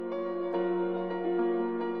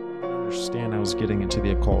understand I was getting into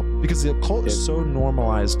the occult, because the occult is so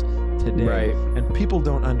normalized today, Right. and people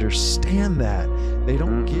don't understand that. They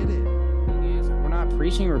don't get it. We're not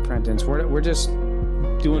preaching repentance. We're just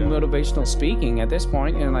doing motivational speaking at this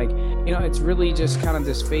point, and it's really just kind of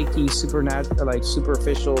this fakey, supernatural, like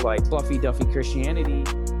superficial, like fluffy duffy Christianity.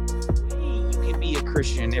 You can be a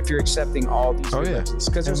Christian if you're accepting all these religions,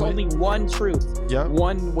 because there's only one truth,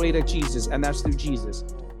 one way to Jesus, and that's through Jesus.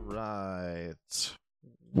 Right.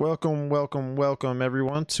 Welcome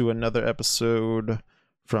everyone to another episode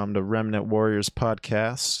from the Remnant Warriors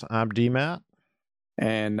Podcast. I'm D-Matt.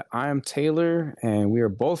 And I'm Taylor, and we are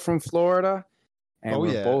both from Florida. And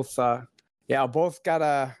we're both got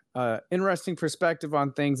a interesting perspective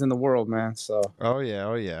on things in the world, man. So Oh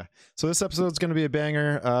yeah. So this episode's going to be a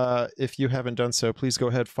banger. If you haven't done so, please go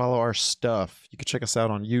ahead, follow our stuff. You can check us out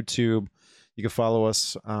on YouTube. You can follow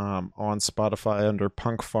us on Spotify under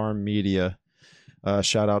Punk Farm Media.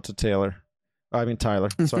 Shout out to Tyler.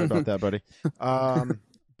 Sorry about that, buddy.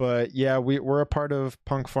 But yeah, we're a part of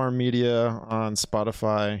Punk Farm Media on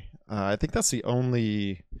Spotify. I think that's the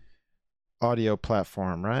only audio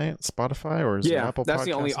platform, right? Spotify, or is it Apple Podcasts? That's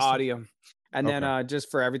the only audio. And then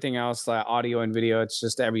just for everything else, audio and video, it's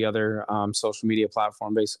just every other social media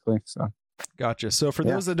platform, basically. So gotcha. So for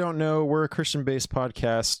those that don't know, we're a Christian-based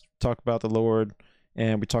podcast, talk about the Lord,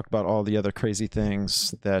 and we talk about all the other crazy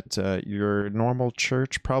things that your normal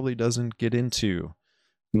church probably doesn't get into.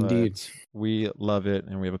 Indeed. But we love it,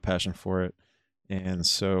 and we have a passion for it. And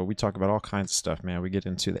so we talk about all kinds of stuff, man. We get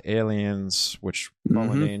into the aliens, which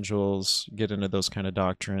fallen angels, get into those kind of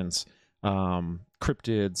doctrines,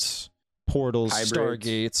 cryptids, portals,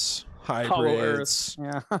 stargates, hybrids,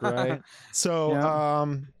 right? So,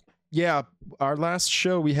 our last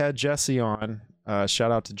show we had Jesse on.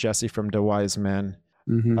 Shout out to Jesse from The Wise Men.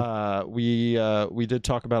 We did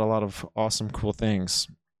talk about a lot of awesome, cool things.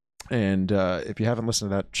 And if you haven't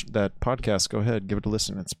listened to that podcast, go ahead, give it a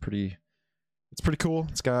listen. It's pretty cool.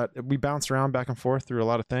 We bounce around back and forth through a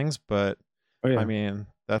lot of things, but I mean,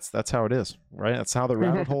 that's how it is, right? That's how the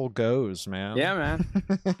rabbit hole goes, man. Yeah, man.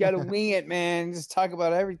 You gotta wing it, man. Just talk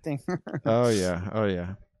about everything. Oh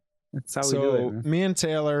yeah. That's how we do it, man. Me and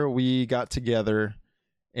Taylor, we got together,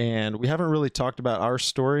 and we haven't really talked about our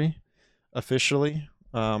story officially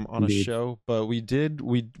on a show, but we did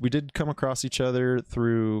come across each other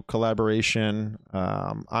through collaboration.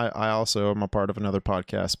 I also am a part of another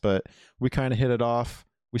podcast, but we kind of hit it off.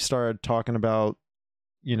 We started talking about,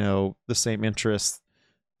 the same interests,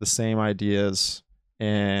 the same ideas,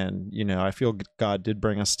 and I feel God did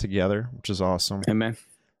bring us together, which is awesome. Amen.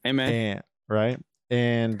 And, right?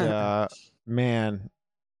 And man,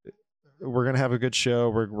 we're gonna have a good show.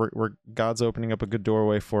 We're God's opening up a good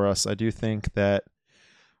doorway for us. I do think that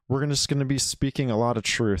we're just going to be speaking a lot of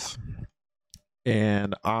truth,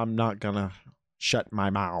 and I'm not going to shut my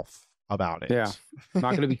mouth about it. Yeah. I'm not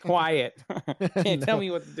going to be quiet. Can't tell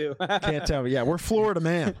me what to do. Can't tell me. Yeah. We're Florida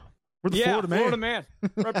man. We're the Florida man.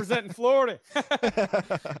 Representing Florida.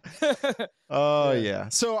 Oh yeah.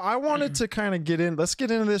 So I wanted to kind of let's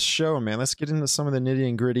get into this show, man. Let's get into some of the nitty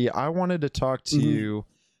and gritty. I wanted to talk to you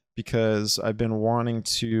because I've been wanting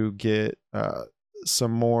to get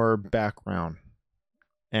some more background.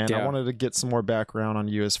 And I wanted to get some more background on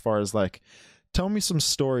you as far as tell me some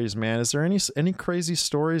stories, man. Is there any crazy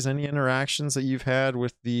stories, any interactions that you've had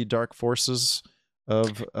with the dark forces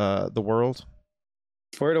of the world?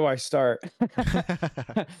 Where do I start?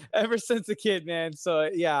 Ever since a kid, man. So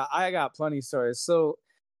yeah, I got plenty of stories. So,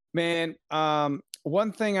 man,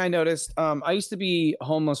 one thing I noticed, I used to be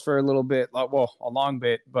homeless for a little bit, a long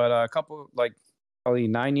bit, but a couple, probably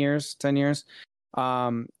 9 years, 10 years.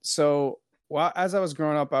 Well, as I was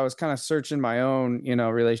growing up, I was kind of searching my own,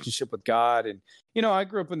 relationship with God. And, I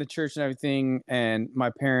grew up in the church and everything. And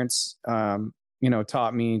my parents,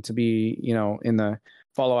 taught me to be, in the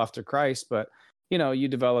follow after Christ. But, you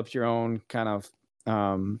develop your own kind of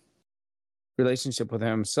relationship with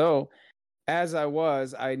him. So as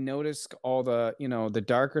I noticed all the, the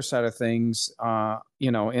darker side of things,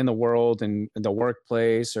 in the world and the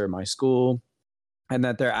workplace or my school, and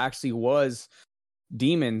that there actually was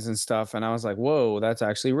demons and stuff, and I was like, whoa, that's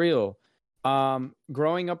actually real.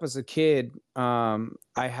 Growing up as a kid, me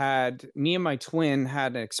and my twin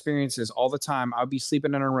had experiences all the time. I'd be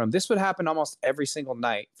sleeping in a room. This would happen almost every single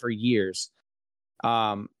night for years.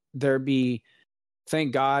 There'd be,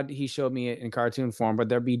 thank God he showed me it in cartoon form, but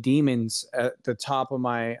there'd be demons at the top of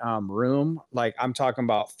my room. I'm talking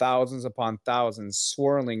about thousands upon thousands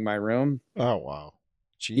swirling my room. Oh wow.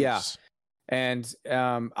 Jeez. Yeah. And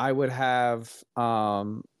I would have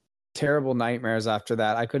terrible nightmares after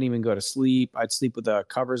that. I couldn't even go to sleep. I'd sleep with the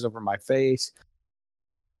covers over my face.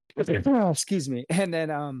 Excuse me. And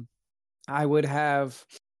then I would have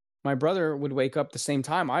my brother would wake up the same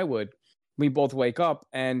time I would. We both wake up,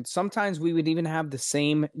 and sometimes we would even have the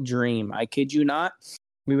same dream. I kid you not.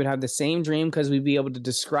 We would have the same dream because we'd be able to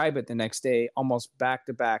describe it the next day, almost back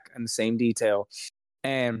to back in the same detail.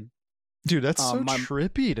 And dude, that's so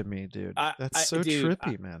trippy to me, dude. That's so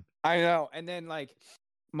trippy, man. I know. And then like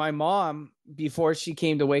my mom, before she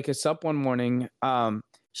came to wake us up one morning,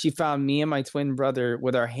 she found me and my twin brother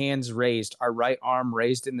with our hands raised, our right arm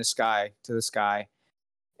raised in the sky to the sky.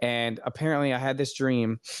 And apparently I had this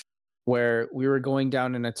dream where we were going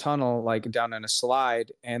down in a tunnel, like down in a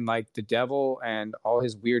slide, and like the devil and all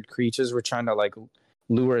his weird creatures were trying to like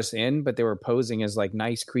lure us in, but they were posing as like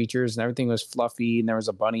nice creatures, and everything was fluffy, and there was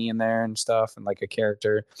a bunny in there and stuff, and like a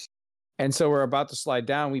character. And so we're about to slide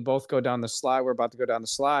down. We both go down the slide. We're about to go down the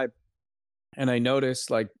slide. And I noticed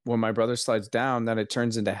like when my brother slides down that it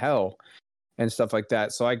turns into hell and stuff like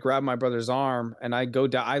that. So I grab my brother's arm and I go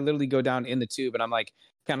down. I literally go down in the tube, and I'm like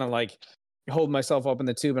kind of like hold myself up in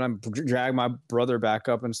the tube, and I'm drag my brother back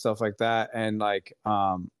up and stuff like that. And like,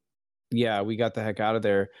 yeah, we got the heck out of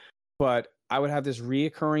there. But I would have this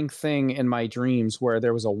reoccurring thing in my dreams where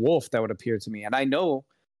there was a wolf that would appear to me. And I know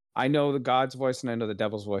the God's voice and I know the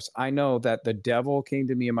devil's voice. I know that the devil came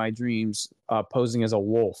to me in my dreams, posing as a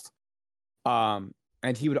wolf.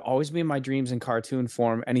 And he would always be in my dreams in cartoon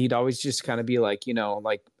form. And he'd always just kind of be like, you know,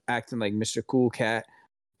 like acting like Mr. Cool Cat.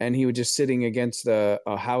 And he would just sitting against a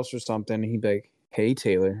house or something. And he'd be like, hey,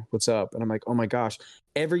 Taylor, what's up? And I'm like, oh my gosh,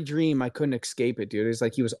 every dream I couldn't escape it, dude. It's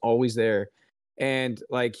like he was always there. And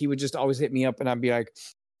like he would just always hit me up, and I'd be like,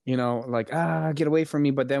 you know, like, get away from me.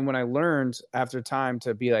 But then when I learned after time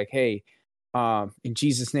to be like, hey, in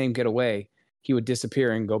Jesus' name, get away, he would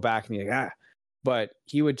disappear and go back and be like, But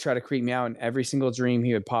he would try to creep me out, and every single dream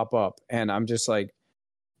he would pop up. And I'm just like,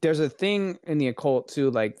 there's a thing in the occult too,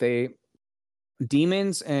 like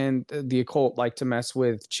demons and the occult like to mess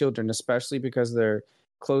with children, especially because they're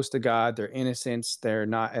close to God, they're innocents, they're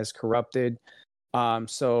not as corrupted.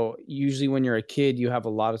 So usually when you're a kid, you have a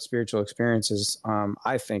lot of spiritual experiences,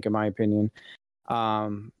 I think, in my opinion.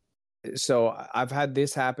 So I've had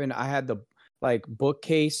this happen. I had the like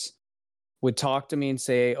bookcase would talk to me and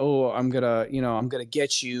say, oh, I'm gonna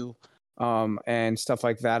get you, and stuff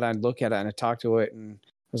like that. I'd look at it and I'd talk to it, and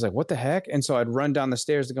I was like, what the heck? And so I'd run down the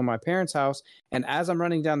stairs to go to my parents' house. And as I'm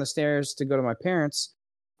running down the stairs to go to my parents'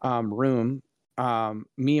 room,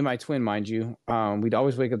 me and my twin, mind you, we'd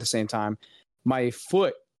always wake up at the same time. My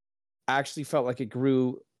foot actually felt like it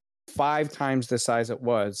grew 5 times the size it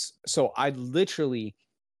was. So I'd literally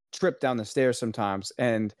trip down the stairs sometimes,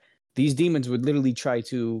 and these demons would literally try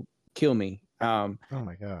to kill me. Oh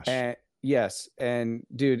my gosh. And yes. And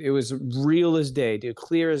dude, it was real as day, dude,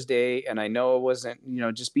 clear as day. And I know it wasn't, you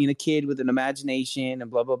know, just being a kid with an imagination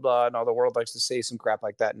and blah, blah, blah. And all the world likes to say some crap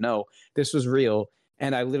like that. No, this was real.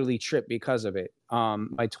 And I literally tripped because of it.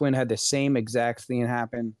 My twin had the same exact thing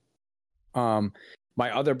happen. My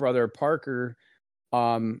other brother, Parker,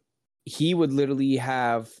 he would literally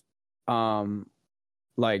have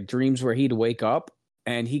like dreams where he'd wake up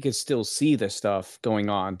and he could still see the stuff going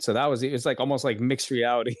on. So it's like almost like mixed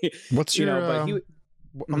reality. What's your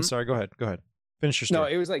but I'm sorry, go ahead. Finish your story. No,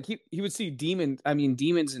 it was like he would see demons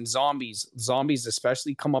and zombies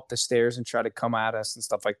especially come up the stairs and try to come at us and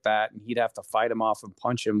stuff like that, and he'd have to fight him off and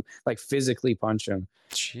punch him, like physically punch him.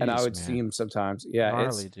 Jeez, and I would see him sometimes. Yeah,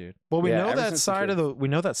 gnarly, dude. Well, we know that side of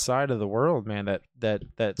the world, man,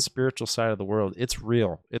 that spiritual side of the world. It's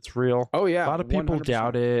real. Oh yeah. A lot of people 100%.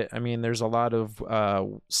 Doubt it. I mean, there's a lot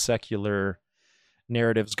of secular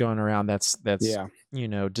narratives going around that's you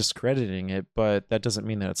know, discrediting it, but that doesn't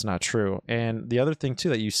mean that it's not true. And the other thing too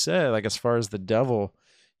that you said, like as far as the devil,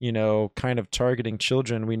 you know, kind of targeting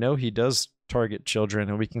children, we know he does target children,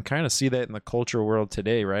 and we can kind of see that in the culture world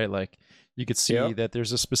today, right? Like you could see that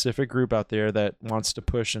there's a specific group out there that wants to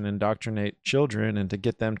push and indoctrinate children and to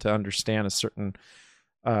get them to understand a certain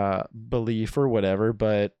belief or whatever.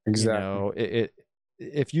 But you know,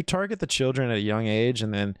 if you target the children at a young age,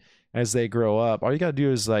 and then as they grow up, all you got to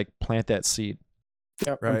do is like plant that seed.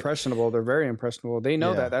 Yeah, right? Impressionable. They're very impressionable. They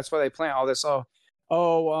know that. That's why they plant all this.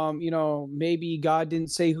 You know, maybe God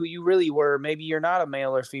didn't say who you really were. Maybe you're not a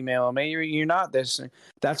male or female. Maybe you're not this.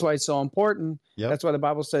 That's why it's so important. Yep. That's why the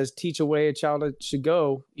Bible says, teach away a child should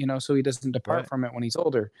go, you know, so he doesn't depart from it when he's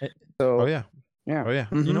older. So, yeah.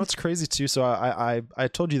 Mm-hmm. You know what's crazy too? So I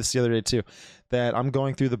told you this the other day too, that I'm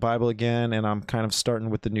going through the Bible again, and I'm kind of starting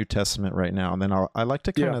with the New Testament right now. And then I like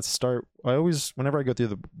to kind of start. I always, whenever I go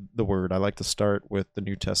through the Word, I like to start with the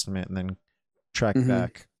New Testament and then track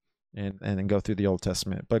back and then go through the Old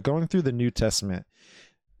Testament. But going through the New Testament,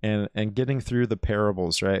 and getting through the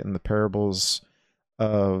parables, right? And the parables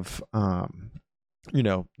of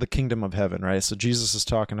the kingdom of heaven, right? So Jesus is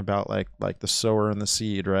talking about like the sower and the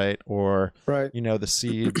seed, right? Or Right. the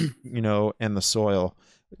seed, and the soil,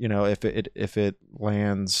 if it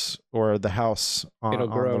lands, or the house on the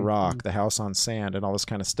rock, the house on sand, and all this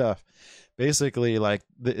kind of stuff. Basically, like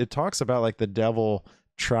it talks about like the devil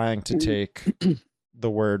trying to take the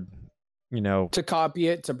word, to copy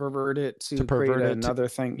it, to pervert it, to create another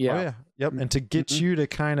thing. Yeah. Oh, yeah. Yep. And to get you to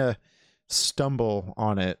kind of stumble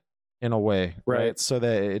on it in a way, right? So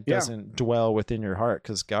that it doesn't dwell within your heart,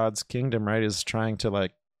 because God's kingdom, right, is trying to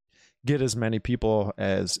like get as many people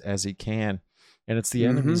as he can. And it's the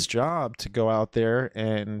enemy's job to go out there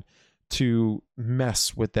and to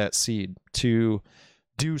mess with that seed, to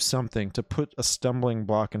do something, to put a stumbling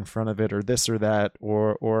block in front of it, or this or that,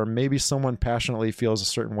 or maybe someone passionately feels a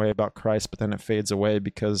certain way about Christ, but then it fades away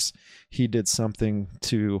because he did something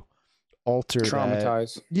to alter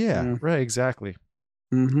traumatize that. Yeah, right, exactly.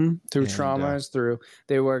 Through traumas,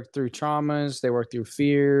 they work through traumas, they work through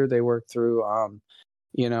fear, they work through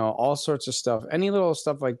all sorts of stuff. Any little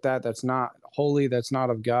stuff like that that's not holy, that's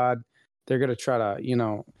not of God, they're gonna try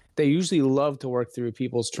to, they usually love to work through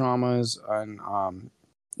people's traumas and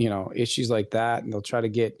issues like that, and they'll try to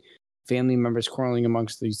get family members quarreling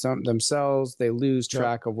amongst themselves. They lose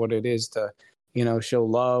track of what it is to show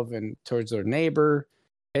love and towards their neighbor.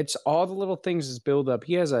 It's all the little things that's build up.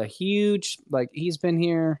 He has a huge, he's been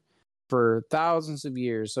here for thousands of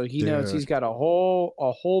years, so he knows. He's got a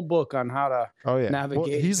whole book on how to navigate. Well,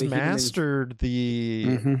 he's mastered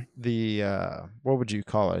the what would you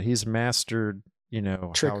call it? He's mastered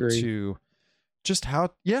trickery.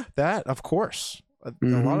 That, of course. A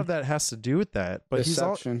lot of that has to do with that, but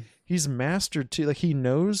deception. He's mastered too. Like, he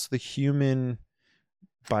knows the human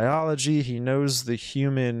biology, he knows the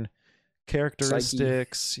human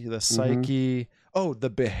characteristics, the psyche, the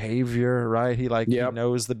behavior, right? He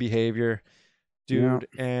knows the behavior, dude.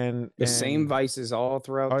 And the same vices all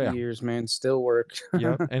throughout the years, man, still work.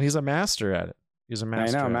 And he's a master at it. He's a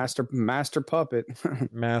master. I know, master puppet.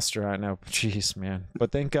 Master, I know. Jeez, man.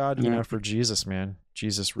 But thank God, for Jesus, man.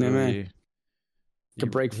 Jesus really to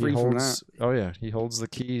break free from that. Oh yeah, he holds the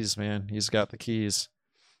keys, man. He's got the keys.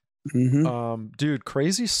 Dude,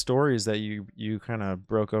 crazy stories that you kind of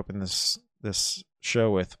broke open this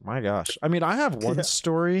show with. My gosh. I mean, I have one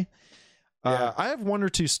story. I have one or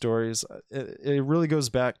two stories. It really goes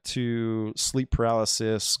back to sleep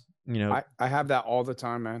paralysis. I have that all the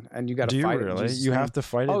time, man. And you got to fight it. Really? You have to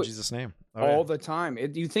fight it in Jesus' name. All the time.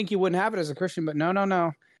 You think you wouldn't have it as a Christian, but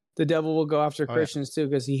no. The devil will go after Christians too,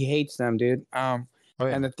 because he hates them, dude.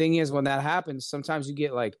 And the thing is, when that happens, sometimes you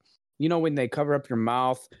get when they cover up your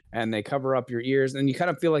mouth and they cover up your ears, and you kind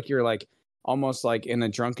of feel like you're almost like in a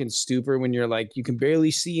drunken stupor, when you're you can barely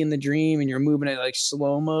see in the dream and you're moving at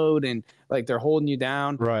slow mode, and they're holding you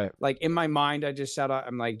down. Right. In my mind, I just shout out,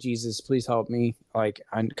 I'm like, Jesus, please help me.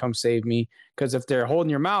 And come save me. Because if they're holding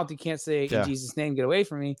your mouth, you can't say in Jesus' name, get away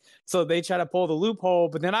from me. So they try to pull the loophole,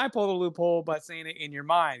 but then I pull the loophole by saying it in your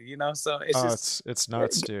mind, So it's it's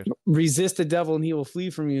nuts, dude. Resist the devil and he will flee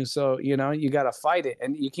from you. So, you got to fight it.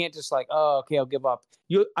 And you can't just I'll give up.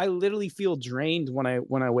 I literally feel drained when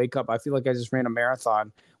I wake up. I feel like I just ran a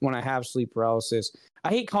marathon when I have sleep paralysis. I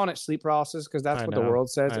hate calling it sleep paralysis because that's what the world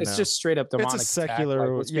says. It's just straight up demonic. It's a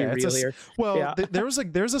secular. Let's be real here. Well, there's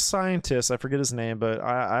a scientist, I forget his name, but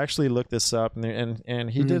I actually looked this up, and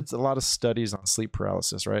he did a lot of studies on sleep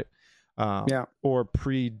paralysis, right? Or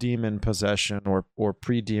pre-demon possession, or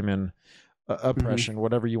pre-demon oppression,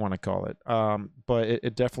 whatever you want to call it. But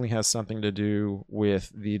it definitely has something to do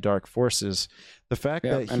with the dark forces. The fact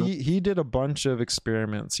that he did a bunch of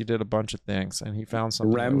experiments, he did a bunch of things, and he found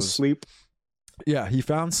something. REM sleep. Yeah, he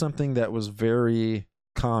found something that was very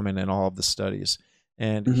common in all of the studies,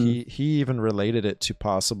 and he even related it to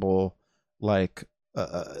possible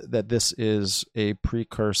that this is a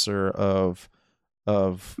precursor of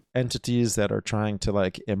entities that are trying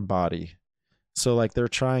to embody. So they're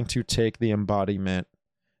trying to take the embodiment,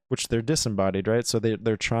 which they're disembodied, right? So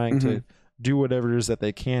they're trying to do whatever it is that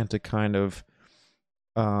they can to kind of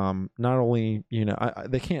not only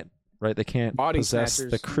they can't. Right, they can't body possess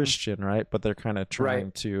snatchers. The Christian, right? But they're kind of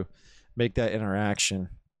trying to make that interaction.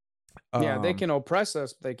 They can oppress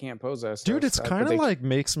us, but they can't possess us. Dude, it's kind of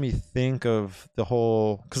makes me think of the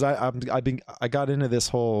whole, because I got into this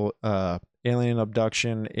whole alien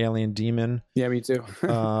abduction, alien demon. Yeah, me too.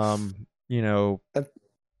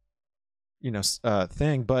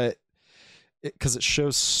 Thing, but because it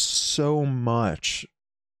shows so much.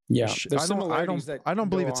 Yeah, I don't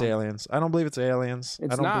believe it's aliens. I don't believe it's aliens.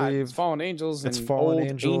 It's I don't not. believe it's fallen angels. It's and fallen old,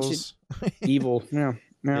 angels. Evil. Yeah.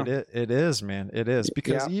 Yeah. It is, man. It is,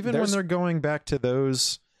 because even when they're going back to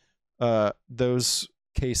those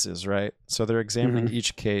cases, right? So they're examining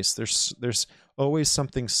each case. There's always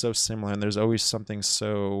something so similar, and there's always something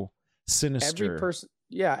so sinister.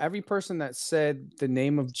 Every person that said the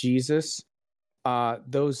name of Jesus,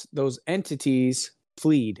 those entities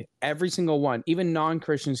fleed. Every single one, even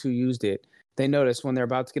non-Christians who used it, they noticed when they're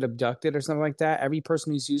about to get abducted or something like that. Every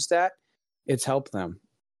person who's used that, it's helped them.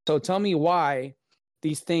 So tell me why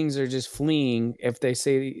these things are just fleeing if they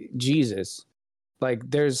say Jesus. Like,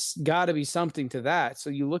 there's got to be something to that. So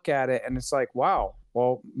you look at it and it's like, wow,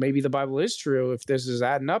 well, maybe the Bible is true. If this is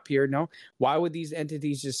adding up here, no, why would these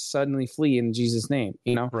entities just suddenly flee in Jesus' name?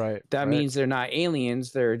 Right. That means they're not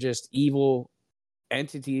aliens. They're just evil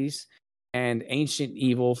entities and ancient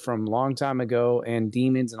evil from long time ago, and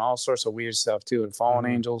demons and all sorts of weird stuff too, and fallen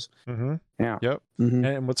angels. Yeah. Yep.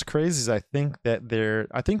 And what's crazy is I think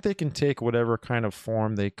they can take whatever kind of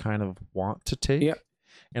form they kind of want to take. Yep.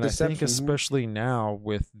 And I think especially now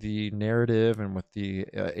with the narrative and with the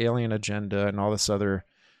alien agenda and all this other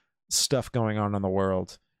stuff going on in the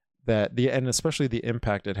world, and especially the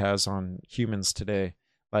impact it has on humans today,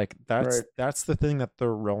 like that's the thing that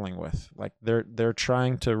they're rolling with. Like they're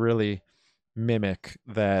trying to really mimic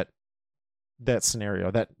that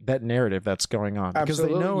scenario, that narrative that's going on, because they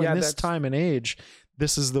know in this time and age,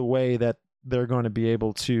 this is the way that they're going to be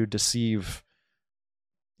able to deceive,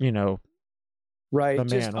 right.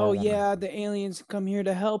 Just, the aliens come here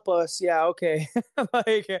to help us. Yeah. Okay.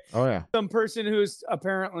 Like, some person who's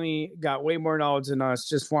apparently got way more knowledge than us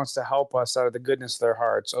just wants to help us out of the goodness of their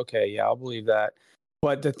hearts. Okay. Yeah, I'll believe that.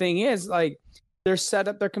 But the thing is, like, they're set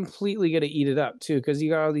up, they're completely going to eat it up too. Cause you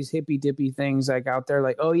got all these hippy dippy things like out there,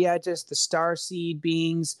 like, oh yeah, just the star seed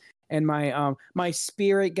beings and my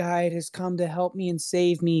spirit guide has come to help me and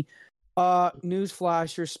save me.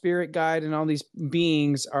 Newsflash, your spirit guide and all these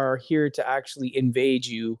beings are here to actually invade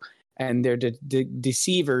you, and they're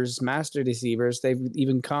deceivers, master deceivers. They've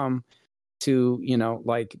even come to,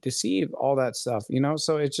 like, deceive, all that stuff,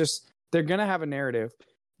 so it's just, they're gonna have a narrative.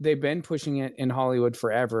 They've been pushing it in Hollywood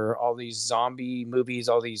forever, all these zombie movies,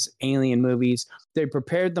 all these alien movies. They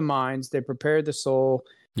prepared the minds, they prepared the soul.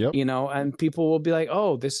 Yep. And people will be like,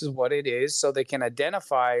 oh, this is what it is. So they can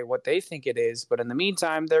identify what they think it is. But in the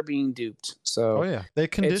meantime, they're being duped. So they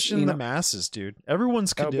condition the masses, dude.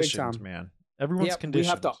 Everyone's conditioned, man. Everyone's conditioned. We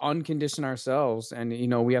have to uncondition ourselves, and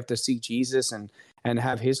we have to seek Jesus and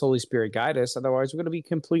have his Holy Spirit guide us. Otherwise, we're going to be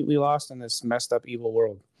completely lost in this messed up, evil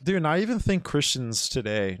world. Dude, and I even think Christians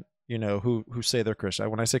today, who say they're Christian.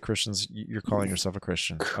 When I say Christians, you're calling yourself a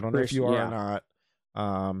Christian. I don't know if you are or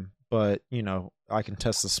not. But I can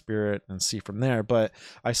test the spirit and see from there. But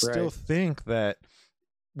I still think that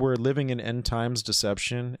we're living in end times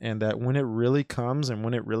deception, and that when it really comes and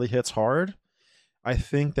when it really hits hard, I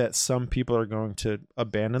think that some people are going to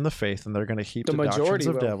abandon the faith, and they're going to heap the doctrines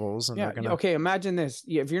of devils. And they're gonna... Okay, imagine this.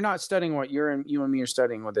 If you're not studying what you and me are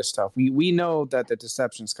studying with this stuff, we know that the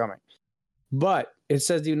deception's coming. But it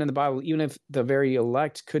says even in the Bible, even if the very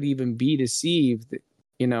elect could even be deceived,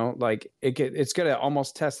 like it's going to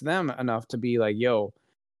almost test them enough to be like, yo,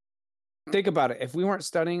 think about it. If we weren't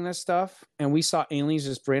studying this stuff and we saw aliens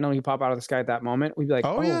just randomly pop out of the sky at that moment, we'd be like,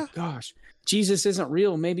 oh gosh, Jesus isn't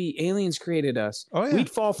real. Maybe aliens created us.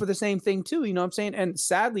 We'd fall for the same thing too. You know what I'm saying? And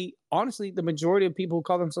sadly, honestly, the majority of people who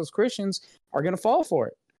call themselves Christians are going to fall for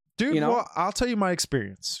it. Dude, well, I'll tell you my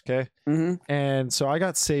experience, okay? And so I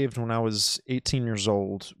got saved when I was 18 years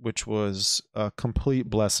old, which was a complete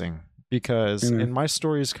blessing. Because and my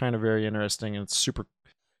story is kind of very interesting, and it's super,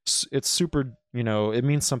 it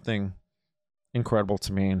means something incredible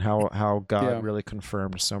to me, and how God really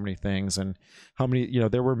confirmed so many things, and how many,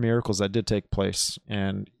 there were miracles that did take place.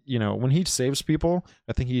 And, when he saves people,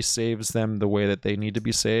 I think he saves them the way that they need to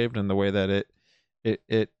be saved, and the way that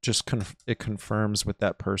it just it confirms with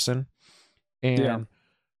that person. And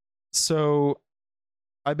so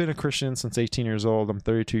I've been a Christian since 18 years old. I'm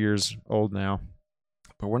 32 years old now.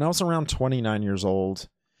 But when I was around 29 years old,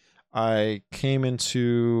 I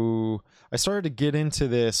started to get into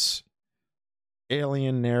this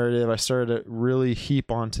alien narrative. I started to really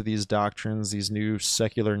heap onto these doctrines, these new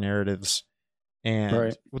secular narratives.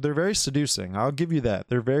 And they're very seducing. I'll give you that.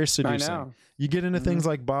 They're very seducing. I know. You get into things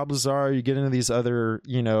like Bob Lazar, you get into these other,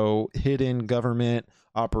 hidden government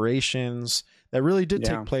operations that really did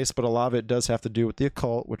take place, but a lot of it does have to do with the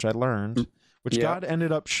occult, which I learned, which God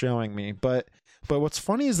ended up showing me. But what's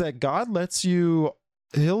funny is that God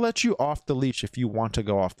he'll let you off the leash if you want to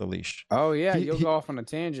go off the leash. Oh yeah, you'll go off on a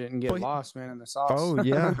tangent and get lost, man, in the sauce.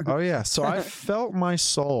 Oh yeah. So I felt my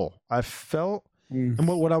soul. I felt, and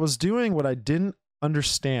what I was doing, what I didn't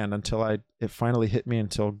understand until it finally hit me,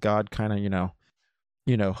 until God kind of,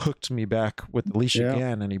 hooked me back with the leash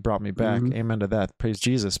again, and he brought me back. Amen to that. Praise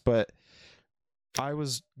Jesus. But I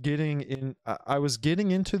was getting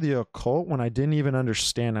into the occult when I didn't even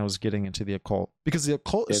understand I was getting into the occult, because the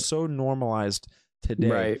occult is so normalized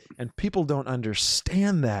today, and people don't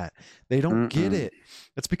understand that. They don't get it.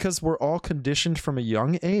 It's because we're all conditioned from a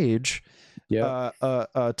young age to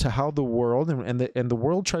how the world and the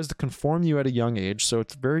world tries to conform you at a young age. So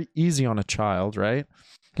it's very easy on a child, right?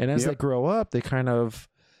 And as they grow up, they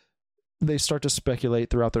start to speculate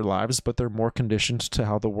throughout their lives, but they're more conditioned to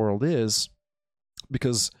how the world is.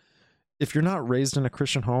 Because if you're not raised in a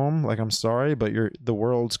Christian home, like, I'm sorry, but the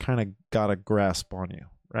world's kind of got a grasp on you,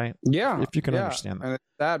 right? Yeah. If you can understand that. And it's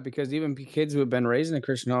sad because even kids who have been raised in a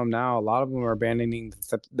Christian home now, a lot of them are abandoning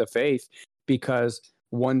the faith because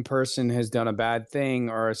one person has done a bad thing,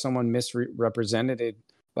 or someone misrepresented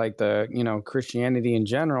like Christianity in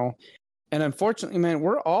general. And unfortunately, man,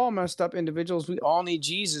 we're all messed up individuals. We all need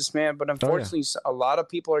Jesus, man. But unfortunately, a lot of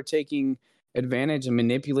people are taking advantage and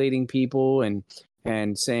manipulating people and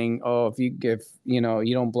saying, oh, if you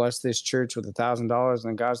don't bless this church with $1,000,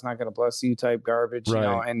 then God's not going to bless you, type garbage,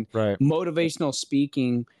 and motivational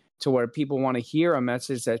speaking to where people want to hear a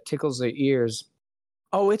message that tickles their ears.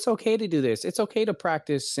 Oh, it's okay to do this. It's okay to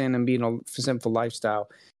practice sin and be in a sinful lifestyle.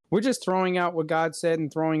 We're just throwing out what God said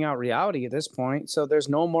and throwing out reality at this point. So there's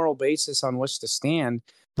no moral basis on which to stand.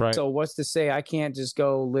 Right. So what's to say I can't just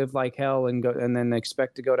go live like hell and go and then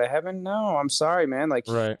expect to go to heaven? No, I'm sorry, man. Like,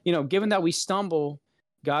 given that we stumble,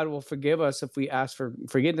 God will forgive us if we ask for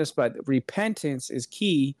forgiveness. But repentance is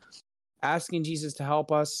key. Asking Jesus to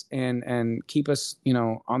help us and keep us,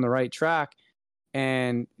 on the right track.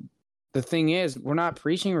 And the thing is, we're not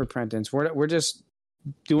preaching repentance. We're just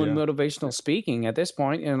doing motivational speaking at this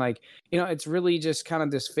point. And it's really just kind of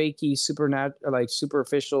this fakey,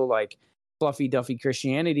 superficial, fluffy duffy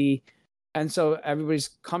Christianity. And so everybody's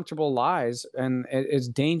comfortable lies, and it's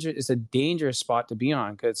dangerous. It's a dangerous spot to be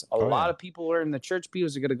on, because a lot of people who are in the church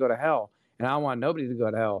pews are going to go to hell, and I don't want nobody to go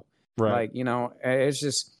to hell. Right.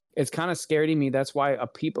 It's kind of scary to me. That's why a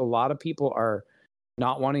lot of people are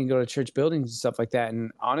not wanting to go to church buildings and stuff like that.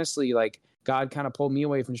 And honestly, God kind of pulled me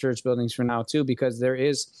away from church buildings for now too, because there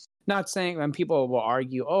is, not saying, when people will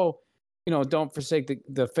argue, don't forsake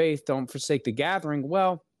the faith, don't forsake the gathering.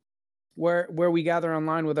 Well, where we gather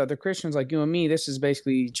online with other Christians like you and me, this is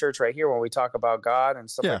basically church right here, when we talk about God and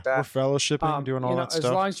stuff like that. We're fellowshipping, doing all that stuff.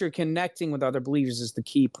 As long as you're connecting with other believers is the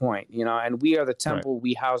key point, and we are the temple.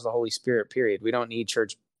 We house the Holy Spirit, period. We don't need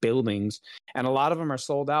church buildings. And a lot of them are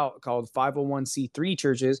sold out, called 501c3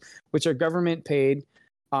 churches, which are government paid.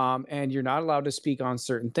 And you're not allowed to speak on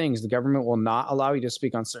certain things. The government will not allow you to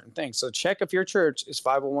speak on certain things. So check if your church is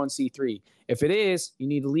 501c3. If it is, you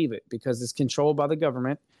need to leave it, because it's controlled by the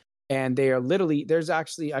government. And they are literally,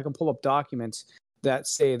 I can pull up documents that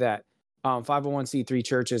say that 501c3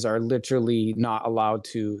 churches are literally not allowed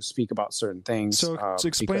to speak about certain things. So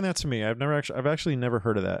explain that to me. I've actually never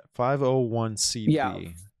heard of that. 501c3. Yeah.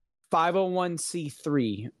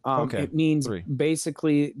 501c3. It means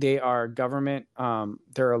basically they are government.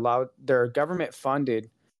 They're government funded.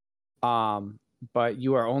 But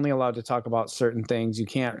you are only allowed to talk about certain things. You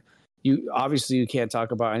can't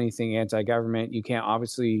talk about anything anti-government. You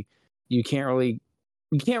can't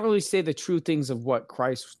really say the true things of what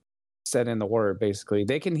Christ said in the Word. Basically,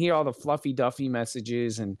 they can hear all the fluffy duffy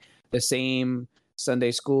messages and the same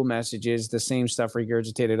Sunday school messages, the same stuff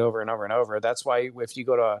regurgitated over and over and over. That's why if you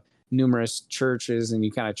go to numerous churches and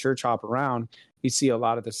you kind of church hop around, you see a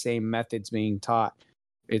lot of the same methods being taught.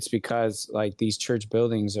 It's because these church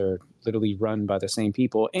buildings are literally run by the same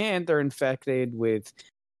people, and they're infected with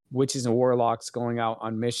witches and warlocks going out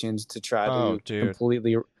on missions to try to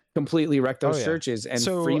completely wreck those churches. And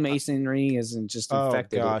so, Freemasonry isn't just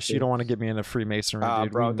infected. Oh gosh, you don't want to get me into Freemasonry,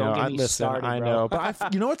 dude. Bro, don't get me started, I know,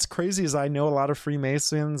 but you know what's crazy is I know a lot of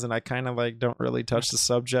Freemasons, and I kind of don't really touch the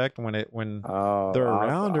subject when they're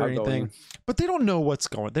around or anything. But they don't know what's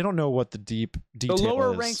going. They don't know what the deep detail is. The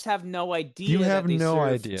lower ranks have no idea. You have no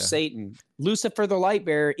idea. Satan, Lucifer, the light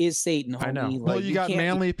bearer, is Satan. Homie. I know. Well, you got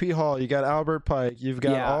Manly P. Hall, you got Albert Pike, you've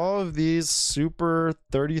got all of these super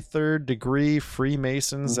 33rd degree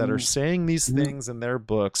Freemasons that are saying these things in their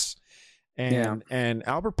books. And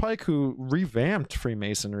Albert Pike, who revamped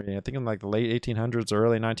Freemasonry, I think in the late 1800s or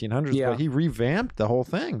early 1900s, but he revamped the whole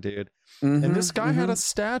thing, dude. And this guy had a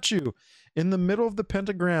statue in the middle of the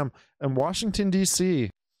pentagram in Washington, D.C.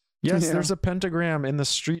 Yes, there's a pentagram in the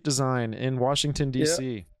street design in Washington,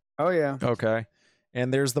 D.C. Oh, yeah. Okay.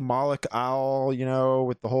 And there's the Moloch owl,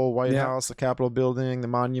 with the whole White House, the Capitol building, the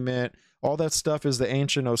monument, all that stuff is the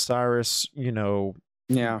ancient Osiris,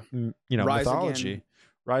 Yeah. Rise mythology, again.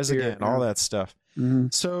 rise Spirit, again, all that stuff. Mm-hmm.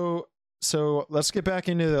 So let's get back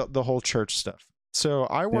into the whole church stuff. So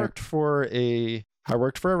I worked for a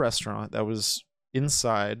restaurant that was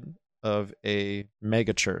inside of a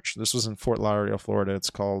mega church. This was in Fort Lauderdale, Florida. It's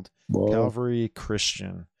called Calvary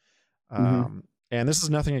Christian. And this is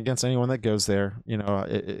nothing against anyone that goes there.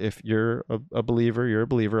 If you're a believer, you're a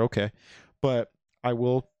believer. Okay. But I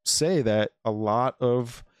will say that a lot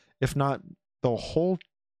of, if not the whole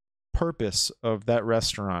purpose of that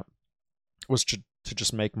restaurant was to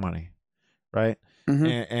just make money. Right.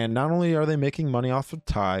 And not only are they making money off of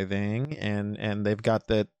tithing and they've got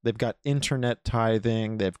internet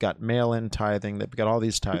tithing, they've got mail-in tithing, they've got all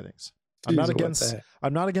these tithings. I'm not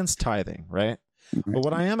against tithing, right? But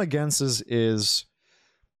what I am against is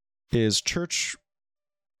church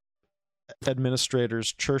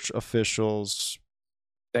administrators, church officials,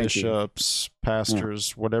 bishops,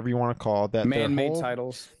 pastors, whatever you want to call it, that man-made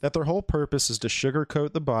titles, that their whole purpose is to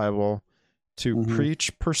sugarcoat the Bible, to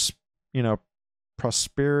preach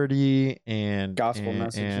prosperity and gospel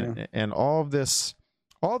message and all of this,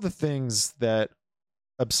 all the things that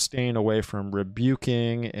abstain away from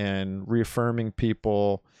rebuking and reaffirming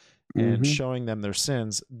people and showing them their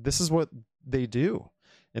sins. This is what they do,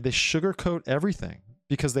 and they sugarcoat everything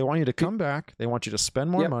because they want you to come back, they want you to spend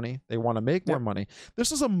more money, they want to make more money.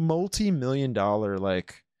 This is a multi-million-dollar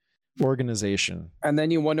organization, and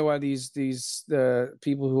then you wonder why the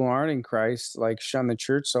people who aren't in Christ shun the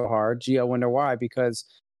church so hard. Gee, I wonder why. Because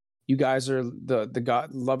you guys are the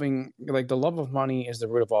God loving, the love of money is the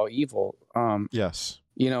root of all evil. Yes,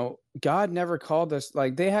 God never called us,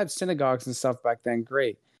 they had synagogues and stuff back then,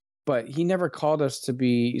 great, but he never called us to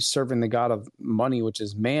be serving the god of money, which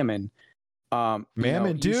is mammon.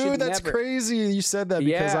 Mammon, dude, that's crazy you said that,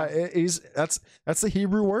 because that's the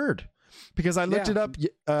Hebrew word. Because I looked it up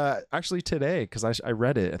actually today, because I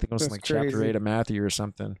read it. I think it was chapter 8 of Matthew or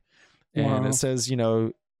something. And it says,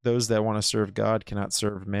 those that want to serve God cannot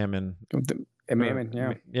serve mammon.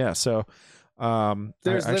 Mammon, yeah. So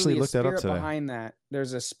there's I actually looked that up today. Behind that.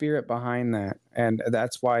 There's a spirit behind that. And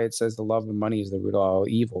that's why it says the love of money is the root of all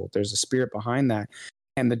evil. There's a spirit behind that.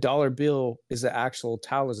 And the dollar bill is the actual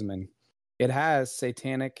talisman. It has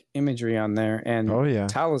satanic imagery on there, and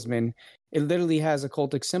talisman, it literally has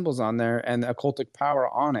occultic symbols on there and occultic power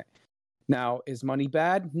on it. Now, is money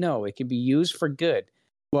bad? No, it can be used for good,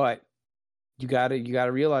 but you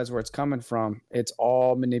gotta realize where it's coming from. It's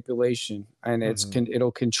all manipulation, and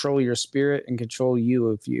it'll control your spirit and control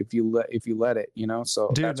you if you let it. So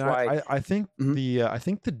dude, that's why I think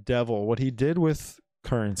the devil, what he did with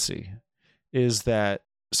currency, is that.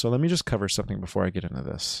 So let me just cover something before I get into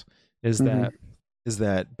this. Is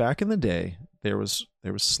that back in the day there was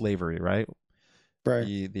slavery, right?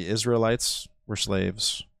 The Israelites were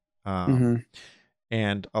slaves,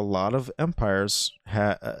 and a lot of empires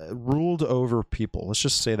ruled over people. Let's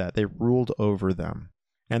just say that they ruled over them,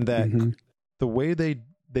 and that the way they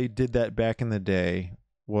did that back in the day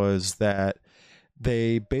was that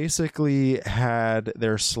they basically had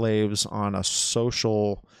their slaves on a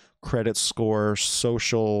social credit score,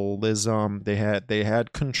 socialism. They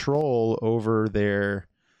had control over their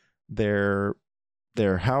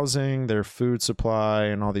housing, their food supply,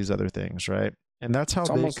 and all these other things, right? And that's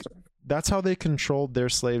how they controlled their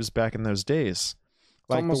slaves back in those days.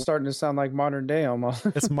 It's almost starting to sound like modern day almost.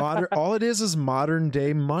 It's modern. All it is modern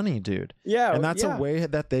day money, dude. Yeah. And that's a way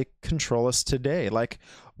that they control us today. Like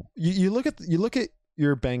you look at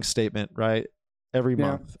your bank statement, right? Every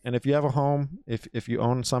month. And if you have a home, if you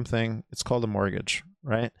own something, it's called a mortgage,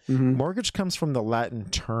 right? Mortgage comes from the Latin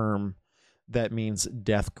term that means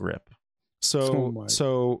death grip.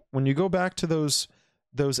 So when you go back to those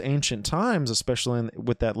ancient times, especially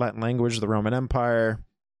with that Latin language, the Roman Empire,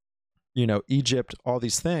 Egypt, all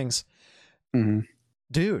these things,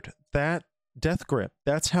 dude, that death grip,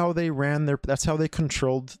 that's how they that's how they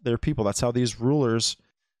controlled their people. That's how these rulers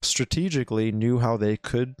strategically knew how they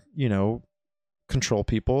could, control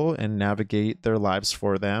people and navigate their lives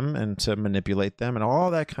for them and to manipulate them and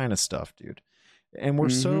all that kind of stuff, dude. And we're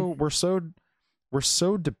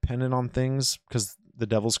so dependent on things because the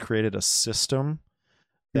devil's created a system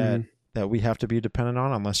that we have to be dependent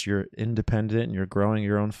on, unless you're independent and you're growing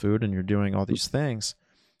your own food and you're doing all these things.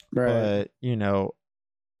 Right. But,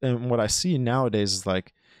 and what I see nowadays is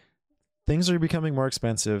things are becoming more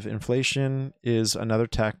expensive. Inflation is another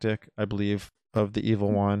tactic, I believe, of the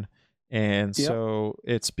evil one. And so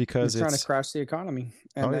it's because it's trying to crash the economy.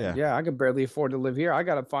 And I could barely afford to live here. I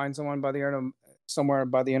got to find someone somewhere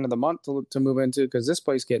by the end of the month to move into, because this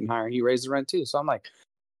place getting higher. He raised the rent too. So I'm like,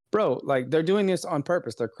 bro, like they're doing this on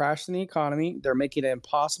purpose. They're crashing the economy. They're making it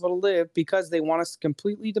impossible to live because they want us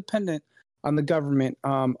completely dependent on the government. They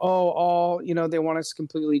want us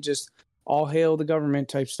completely just all hail the government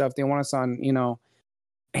type stuff. They want us on,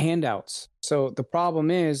 handouts. So the problem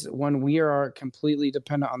is when we are completely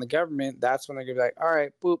dependent on the government, that's when they're gonna be like, all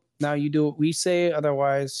right, boop, now you do what we say,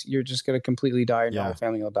 otherwise you're just gonna completely die and your whole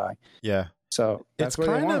family will die. Yeah. So that's it's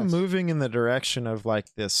kind of moving in the direction of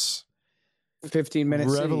like this 15-minute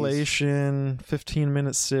revelation,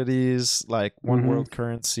 15-minute cities, like one world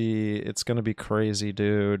currency. It's gonna be crazy,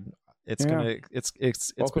 dude. It's been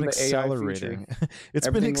accelerating. It's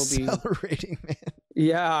been accelerating, man.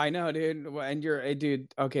 Yeah, I know, dude. And dude.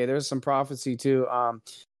 Okay, there's some prophecy too.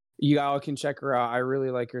 You all can check her out. I really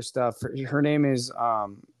like her stuff. Her name is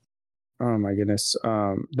oh my goodness,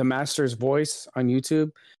 The Master's Voice on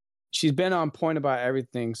YouTube. She's been on point about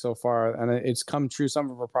everything so far, and it's come true. Some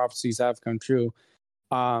of her prophecies have come true.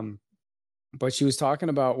 But she was talking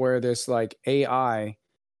about where this like AI,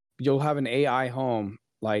 you'll have an AI home.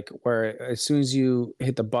 Like where as soon as you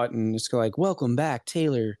hit the button, it's like, welcome back,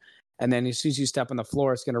 Taylor. And then as soon as you step on the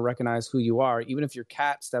floor, it's going to recognize who you are. Even if your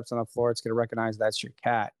cat steps on the floor, it's going to recognize that's your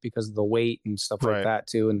cat because of the weight and stuff like that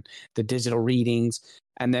too. And the digital readings.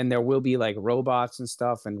 And then there will be like robots and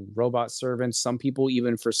stuff and robot servants. Some people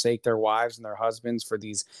even forsake their wives and their husbands for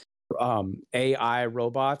these AI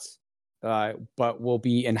robots, but will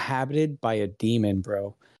be inhabited by a demon,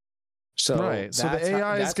 bro. So the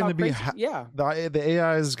AI is going to be the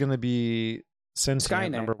AI is going to be sentient,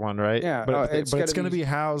 Skynet. number one, right? Yeah, but it's going to be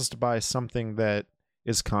housed by something that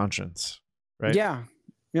is conscience, right? Yeah.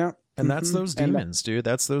 And that's those demons, dude.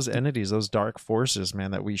 That's those entities, those dark forces,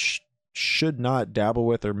 man, that we should not dabble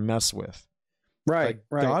with or mess with. Right.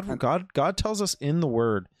 God tells us in the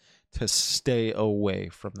Word to stay away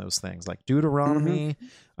from those things, like Deuteronomy.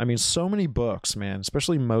 I mean, so many books, man,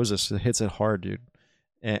 especially Moses, it hits it hard, dude.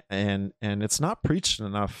 And it's not preached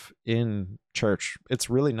enough in church. It's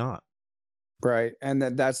really not. Right. And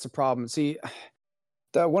that's the problem. See,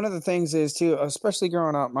 one of the things is too, especially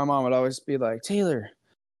growing up, my mom would always be like, Taylor,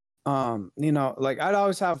 like I'd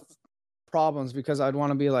always have problems because I'd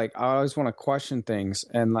want to be like, I always want to question things.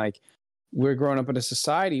 And like, we're growing up in a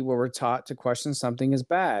society where we're taught to question something is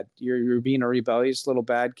bad. You're being a rebellious little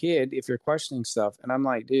bad kid if you're questioning stuff. And I'm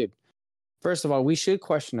like, dude, first of all, we should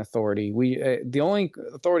question authority. The only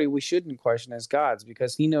authority we shouldn't question is God's,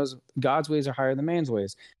 because he knows God's ways are higher than man's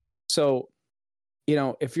ways. So,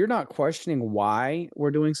 if you're not questioning why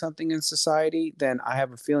we're doing something in society, then I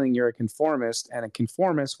have a feeling you're a conformist. And a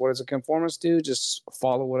conformist, what does a conformist do? Just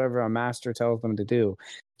follow whatever a master tells them to do.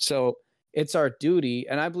 So it's our duty,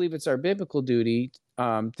 and I believe it's our biblical duty,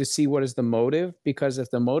 to see what is the motive, because if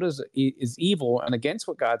the motive is evil and against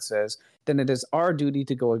what God says, then it is our duty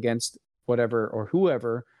to go against whatever or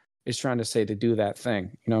whoever is trying to say to do that thing.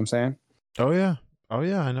 You know what I'm saying? Oh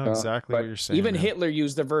yeah, I know exactly what you're saying. Even Hitler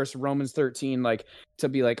used the verse Romans 13 like to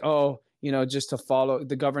be like, just to follow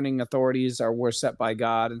the governing authorities were set by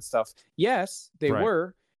God and stuff. Yes, they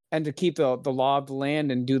were, and to keep the law of the land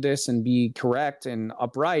and do this and be correct and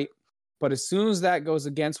upright. But as soon as that goes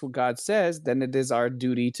against what God says, then it is our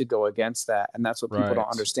duty to go against that. And that's what people don't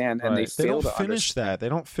understand. And they fail to finish that. They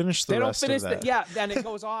don't finish the rest of that. Yeah, then it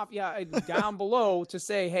goes off, down below to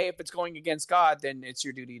say, hey, if it's going against God, then it's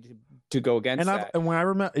your duty to go against that. And when I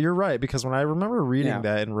remember, you're right, because when I remember reading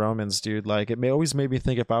that in Romans, dude, like always made me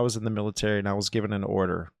think if I was in the military and I was given an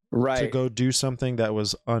order to go do something that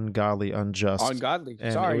was ungodly, unjust, ungodly,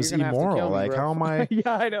 and sorry, it was you're gonna immoral. have to kill me, like, bro. how am I?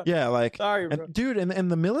 Yeah, I know. Yeah, like, sorry, bro. Dude,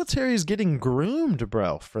 and the military is getting groomed,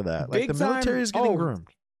 bro, for that. Like, Big the military is getting groomed.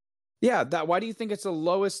 Yeah, why do you think it's the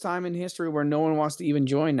lowest time in history where no one wants to even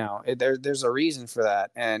join now? There's a reason for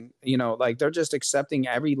that, and like they're just accepting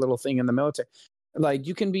every little thing in the military. Like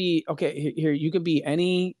you can be here. You could be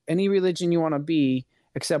any religion you want to be,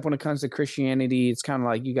 except when it comes to Christianity, it's kind of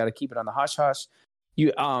like you got to keep it on the hush hush.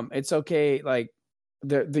 It's okay. Like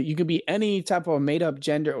you could be any type of made up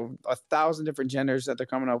gender, 1,000 different genders that they're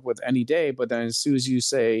coming up with any day. But then as soon as you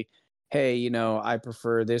say, hey, I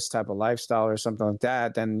prefer this type of lifestyle or something like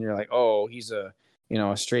that, then you're like, oh, he's a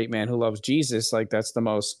straight man who loves Jesus. Like that's the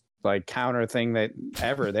most like counter thing that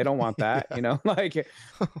ever. They don't want that, like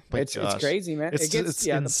it's crazy, man. It gets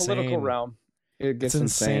the political realm. It gets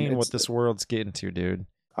insane what this world's getting to, dude.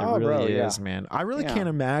 It really is, man. I really can't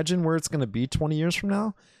imagine where it's going to be 20 years from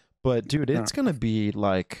now, But dude, it's gonna be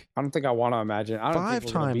like I don't think I want to imagine. I don't 5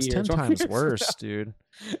 think we're gonna be times, here 10 20 times years worse, dude.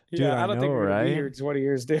 Dude, Yeah, I I don't know, think we're gonna be right? here in 20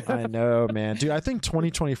 years, dude. I know, man. Dude, I think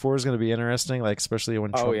 2024 is going to be interesting, like especially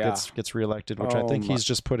when Oh Trump yeah. gets reelected, which I Oh think my. he's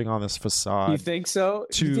just putting on this You facade think so?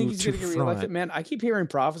 You think he's to gonna get reelected? front. Man, I keep hearing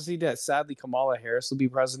prophecy that sadly Kamala Harris will be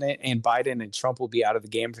president and Biden and Trump will be out of the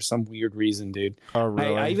game for some weird reason, dude. Oh, I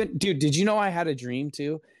really? even, dude, did you know I had a dream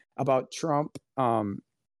too about Trump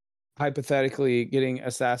hypothetically getting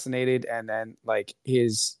assassinated and then like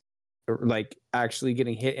his like actually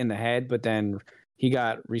getting hit in the head, but then he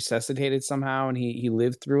got resuscitated somehow and he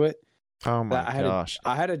lived through it. Oh my gosh.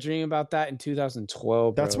 I had a dream about that in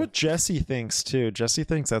 2012. That's bro. what Jesse thinks too. Jesse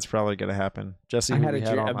thinks that's probably going to happen. Jesse, I who had we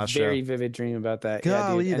had on a that very show. vivid dream about that.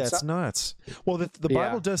 Golly, yeah, dude. that's nuts. Well, the Yeah.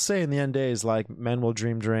 Bible does say in the end days, like men will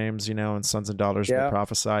dream dreams, you know, and sons and daughters will Yeah.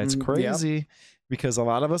 prophesy. It's Yep. crazy because a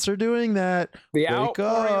lot of us are doing that. The Wake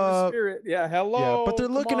outpouring of the up. Spirit. Yeah, hello. Yeah, but they're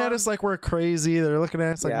come looking at on. us like we're crazy. They're looking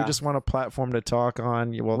at us like we Yeah. just want a platform to talk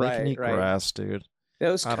on. Well, they can Right, eat right. grass, dude.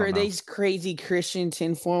 Those I don't know. these crazy Christian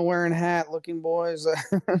tinfoil wearing hat looking boys.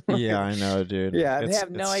 Yeah, I know, dude. Yeah, they have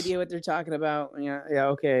no idea what they're talking about. Yeah,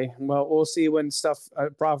 okay. Well, we'll see when stuff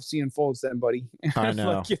prophecy unfolds, then, buddy. I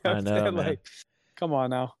know, Like, you know I what I'm know, saying? man. Like, come on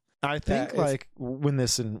now. I think it's- like when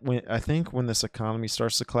this economy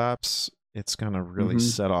starts to collapse, it's gonna really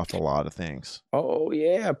set off a lot of things. Oh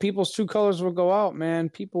yeah, people's true colors will go out, man.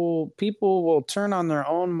 People will turn on their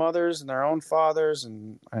own mothers and their own fathers,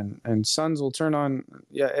 and sons will turn on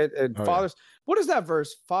fathers. What is that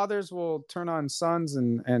verse? Fathers will turn on sons,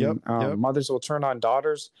 and Yep. mothers will turn on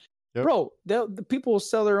daughters. Yep. Bro, the people will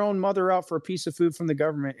sell their own mother out for a piece of food from the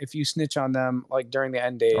government if you snitch on them, like during the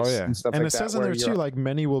end days. Oh yeah, and stuff and like it that. says in where there you're- too, like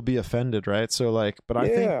many will be offended, right? So like, but I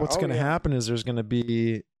think what's gonna happen is there's gonna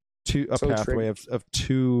be a pathway of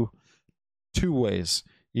two ways.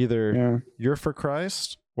 Either you're for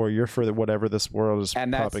Christ or you're for whatever this world is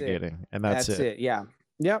propagating, and that's it. Yeah.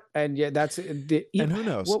 Yep. And yeah, that's it. And who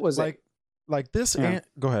knows? What was like it? like this?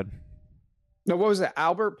 Go ahead. No, what was it?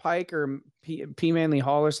 Albert Pike or P. Manley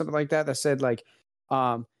Hall or something like that said like,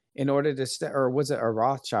 in order to or was it a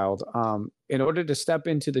Rothschild? In order to step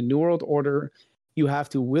into the New World Order, you have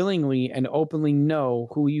to willingly and openly know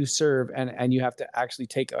who you serve, and you have to actually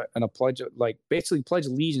take a pledge, like basically pledge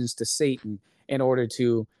allegiance to Satan in order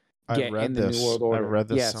to get in the New World Order. I read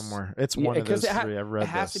this somewhere. It's one of those three. I've read this.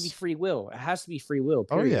 It has to be free will. It has to be free will.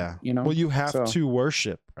 Period, oh yeah. You know. Well, you have to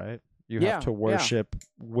worship, right? You have to worship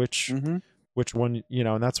which one, you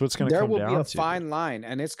know, and that's what's going to come down to. There will be a fine line,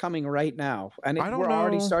 and it's coming right now, and we're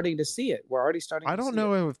already starting to see it. We're already starting. I don't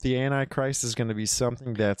know if the Antichrist is going to be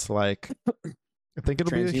something that's like. I think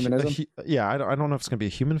it'll be I don't know if it's going to be a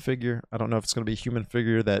human figure. I don't know if it's going to be a human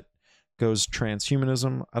figure that goes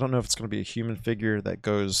transhumanism. I don't know if it's going to be a human figure that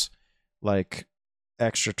goes like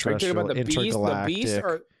extraterrestrial, about the intergalactic, beast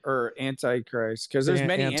or Antichrist, because there's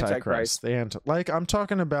many Antichrists. I'm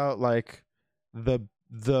talking about like the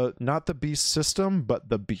not the beast system, but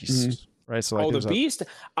the beast, right? So like the beast.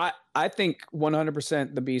 I think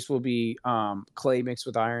 100% the beast will be clay mixed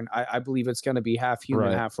with iron. I believe it's going to be half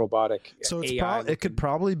human, half robotic. So it's it could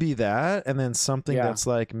probably be that, and then something that's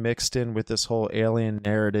like mixed in with this whole alien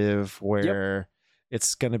narrative where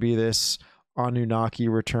it's going to be this Anunnaki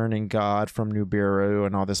returning God from Nibiru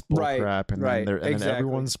and all this bullcrap, and then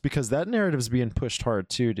everyone's, because that narrative is being pushed hard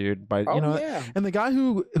too, dude. By and the guy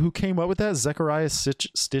who came up with that, Zechariah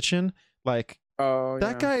Stitchin, like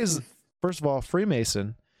that guy is, first of all,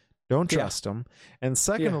 Freemason. Don't trust him, and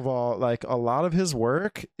second of all, like a lot of his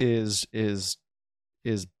work is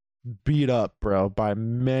beat up, bro, by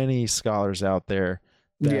many scholars out there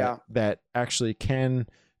that actually can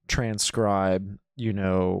transcribe, you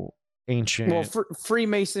know, ancient. Well,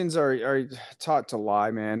 Freemasons are taught to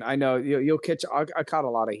lie, man. I know you'll catch. I caught a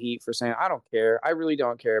lot of heat for saying I don't care. I really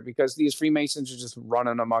don't care, because these Freemasons are just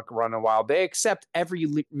running amok, running wild. They accept every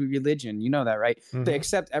religion. You know that, right? They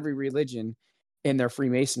accept every religion in their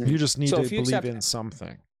Freemasonry. You just need to believe in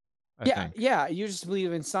something. I think. You just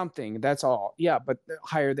believe in something. That's all. Yeah, but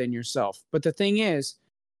higher than yourself. But the thing is,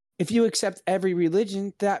 if you accept every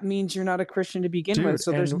religion, that means you're not a Christian to begin with.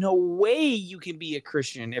 So there's no way you can be a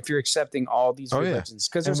Christian if you're accepting all these religions,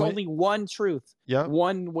 because there's only one truth,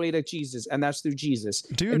 one way to Jesus, and that's through Jesus.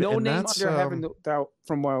 Dude, and no name under heaven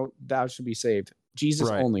from where thou should be saved. Jesus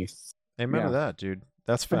only. Amen to that, dude.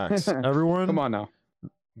 That's facts. Everyone, come on now.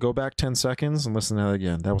 Go back 10 seconds and listen to that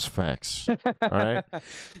again. That was facts. All right.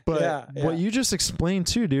 But what you just explained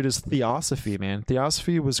too, dude, is theosophy, man.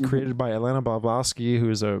 Theosophy was created by Elena Blavatsky, who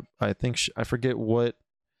is I forget what,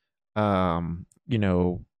 you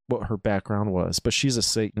know, what her background was, but she's a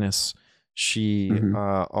Satanist. She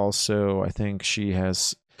also, I think she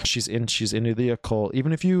has She's into the occult.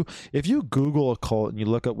 Even if you Google occult and you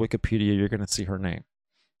look up Wikipedia, you're going to see her name.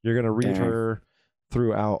 You're going to read her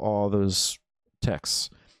throughout all those texts.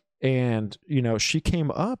 And, you know, she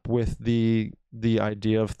came up with the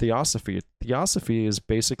idea of theosophy. Theosophy is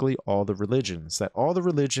basically all the religions, that all the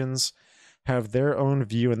religions have their own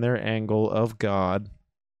view and their angle of God.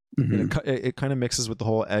 And it kind of mixes with the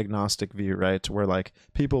whole agnostic view, right? To where like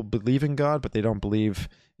people believe in God, but they don't believe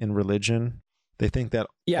in religion. They think that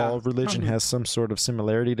all religion has some sort of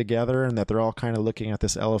similarity together, and that they're all kind of looking at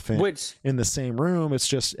this elephant in the same room. It's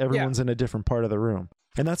just everyone's in a different part of the room.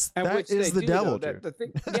 And that is the devil, dude.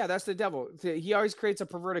 That's the devil. He always creates a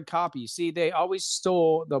perverted copy. See, they always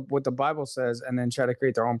stole what the Bible says and then try to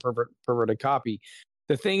create their own perverted copy.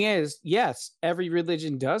 The thing is, yes, every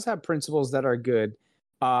religion does have principles that are good,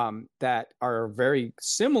 that are very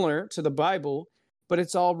similar to the Bible, but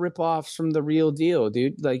it's all ripoffs from the real deal,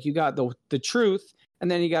 dude. Like, you got the truth,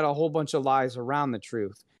 and then you got a whole bunch of lies around the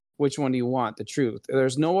truth. Which one do you want? The truth.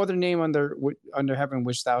 There's no other name under heaven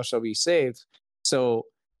which thou shalt be saved. So,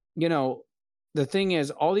 you know, the thing is,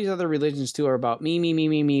 all these other religions too are about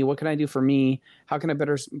me. What can I do for me? How can I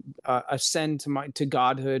better ascend to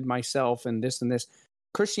godhood myself, and this and this?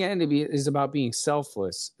 Christianity is about being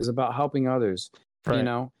selfless. Is about helping others. Right. You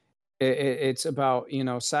know, it's about, you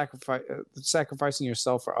know, sacrificing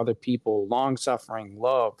yourself for other people, long suffering,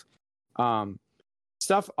 love,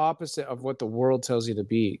 stuff opposite of what the world tells you to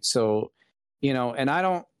be. So, you know, and I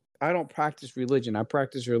don't practice religion. I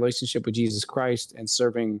practice relationship with Jesus Christ and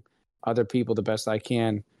serving other people the best I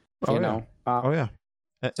can. So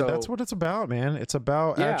that's what it's about, man. It's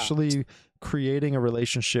about actually creating a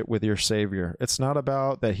relationship with your Savior. It's not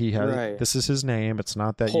about that he has this is his name. It's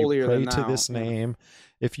not that you pray to this name.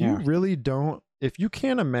 If you really don't, if you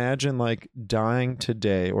can't imagine like dying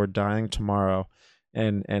today or dying tomorrow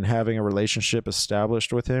and having a relationship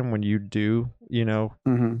established with him when you do, you know,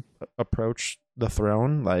 approach the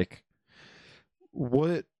throne, like,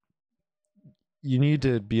 what, you need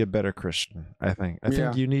to be a better Christian. I think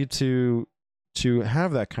you need to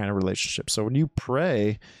have that kind of relationship. So when you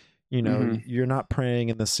pray, you know, you're not praying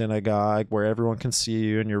in the synagogue where everyone can see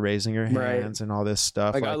you and you're raising your hands and all this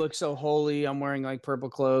stuff. Like, I look so holy. I'm wearing like purple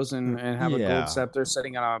clothes and have a gold scepter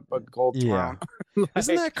sitting on a gold throne. Like,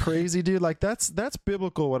 isn't that crazy, dude? Like, that's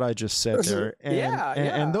biblical what I just said there. And,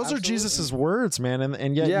 and those are Jesus's words, man.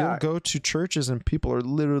 And yet you'll go to churches and people are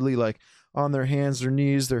literally like on their hands, their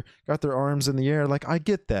knees, they're got their arms in the air. Like, I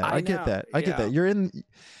get that. I get that. You're into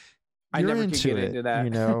that, you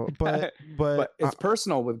know, but it's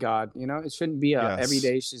personal with God, you know. It shouldn't be every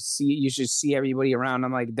day. You should see everybody around.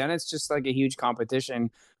 I'm like, then it's just like a huge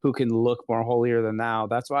competition who can look more holier than thou.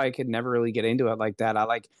 That's why I could never really get into it like that. I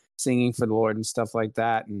like singing for the Lord and stuff like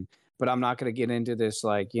that, but I'm not going to get into this,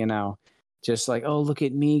 like, you know, just like, oh, look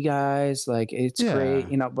at me, guys, like, it's great,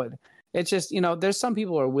 you know. But it's just, you know, there's some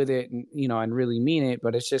people who are with it and, you know, and really mean it,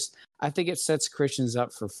 but it's just, I think it sets Christians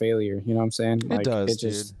up for failure. You know what I'm saying? Like, it does,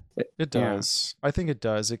 dude. It does. I think it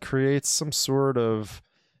does. It creates some sort of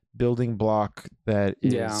building block that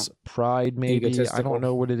is pride, maybe. I don't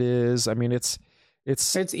know what it is. I mean, it's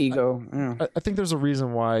ego. I think there's a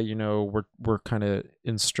reason why, you know, we're kind of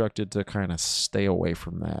instructed to kind of stay away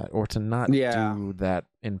from that, or to not do that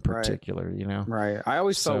in particular, you know? Right. I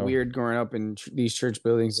always felt weird growing up in these church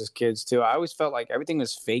buildings as kids too. I always felt like everything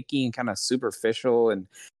was fakey and kind of superficial, and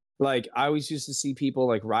like, I always used to see people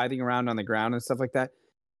like writhing around on the ground and stuff like that.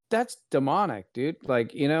 That's demonic, dude.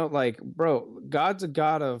 Like, you know, like, bro, God's a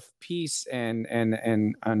God of peace and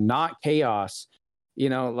not chaos. You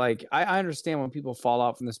know, like, I understand when people fall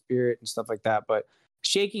out from the spirit and stuff like that, but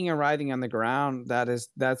shaking and writhing on the ground,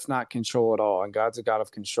 that's not control at all. And God's a God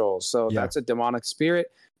of control. So that's a demonic spirit.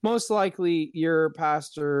 Most likely your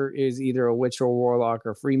pastor is either a witch or a warlock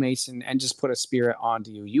or Freemason and just put a spirit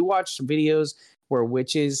onto you. You watch videos where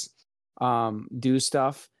witches do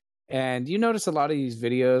stuff. And you notice a lot of these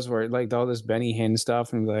videos where, like, all this Benny Hinn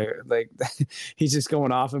stuff, and like he's just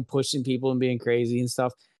going off and pushing people and being crazy and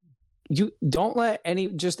stuff. You don't let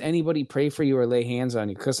anybody pray for you or lay hands on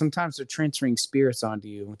you, because sometimes they're transferring spirits onto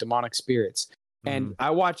you, demonic spirits. And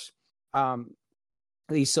I watched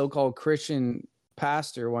the so-called Christian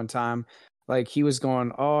pastor one time, like, he was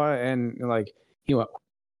going, and like he went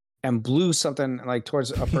and blew something like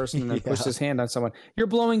towards a person and then pushed his hand on someone. You're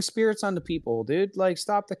blowing spirits onto people, dude. Like,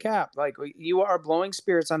 stop the cap. Like, you are blowing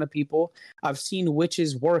spirits onto people. I've seen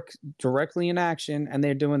witches work directly in action, and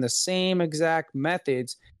they're doing the same exact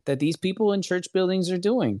methods that these people in church buildings are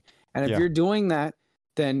doing. And if you're doing that,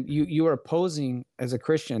 then you are posing as a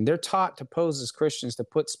Christian. They're taught to pose as Christians, to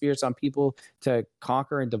put spirits on people, to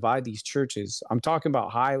conquer and divide these churches. I'm talking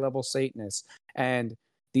about high-level Satanists. And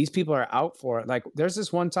these people are out for it. Like there's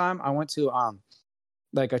this one time I went to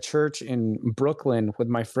like a church in Brooklyn with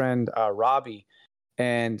my friend Robbie,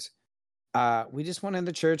 and we just went in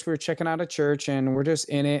the church. We were checking out a church, and we're just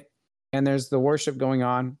in it, and there's the worship going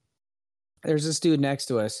on. There's this dude next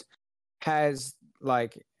to us, has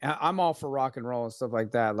like, I'm all for rock and roll and stuff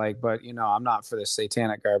like that, like, but you know, I'm not for this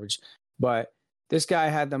satanic garbage. But this guy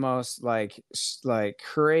had the most like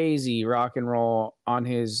crazy rock and roll on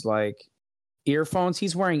his like earphones.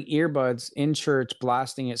 He's wearing earbuds in church,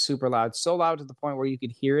 blasting it super loud, so loud to the point where you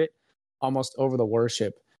could hear it almost over the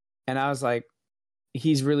worship. And I was like,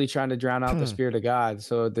 he's really trying to drown out the spirit of God,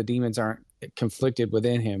 so the demons aren't conflicted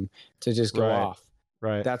within him to just go off.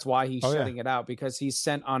 Right. That's why he's shutting it out, because he's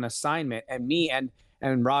sent on assignment. And me and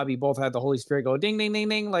Robbie both had the Holy Spirit go ding, ding, ding,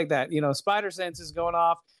 ding, like that. You know, spider sense is going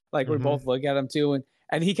off. Like we both look at him too.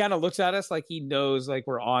 And he kind of looks at us like he knows like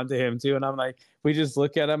we're on to him too. And I'm like, we just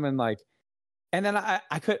look at him and like, and then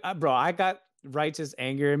I got righteous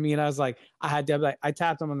anger in me. And I was like, I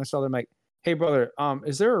tapped him on the shoulder. I'm like, hey brother,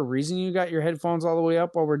 is there a reason you got your headphones all the way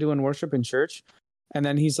up while we're doing worship in church? And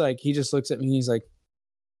then he's like, he just looks at me and he's like,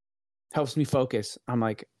 helps me focus. I'm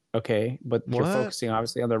like, okay, but you're focusing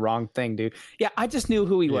obviously on the wrong thing, dude. Yeah, I just knew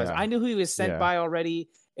who he was. I knew who he was sent by already.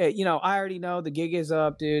 You know, I already know the gig is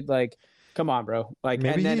up, dude. Like, come on, bro. Like,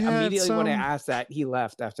 maybe, and then immediately when I asked that, he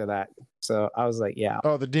left after that. So I was like, yeah.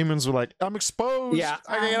 Oh, the demons were like, I'm exposed. Yeah,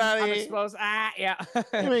 I gotta get out of here. I'm exposed. Yeah.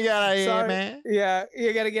 Let me get out of here, man. Yeah,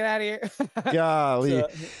 you gotta get out of here. Golly. So,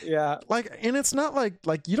 yeah. Like, and it's not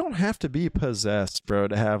like you don't have to be possessed, bro,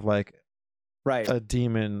 to have like a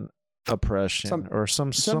demon oppression or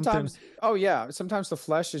something. Oh yeah, sometimes the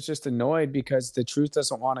flesh is just annoyed because the truth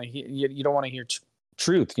doesn't want to hear. You don't want to hear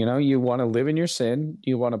truth. You know, you want to live in your sin.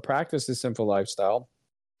 You want to practice the sinful lifestyle.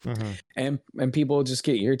 And people just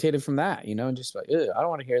get irritated from that, you know, and just like, I don't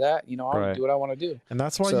want to hear that, you know. I want to do what I want to do. And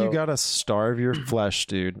that's why you gotta starve your flesh,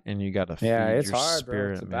 dude, and you gotta feed it's your hard, spirit,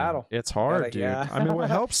 bro. It's a man. battle. It's hard, dude. I mean, what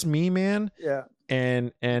helps me, man,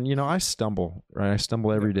 and you know, I stumble, right? I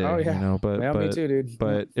stumble every day, you know, but me too, dude.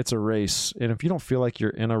 But it's a race, and if you don't feel like you're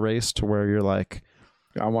in a race to where you're like,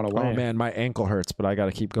 I want to win. Oh man, my ankle hurts, but I got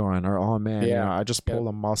to keep going. Or oh man, you know, I just pulled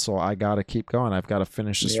a muscle. I got to keep going. I've got to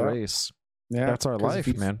finish this race. Yeah, that's our life,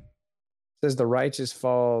 man. It says the righteous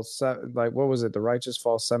fall, like what was it? The righteous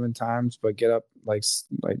fall 7 times, but get up like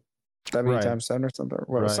 70 times 7 or something,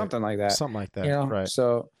 something like that. Something like that. You know? Right.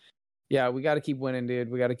 So yeah, we got to keep winning,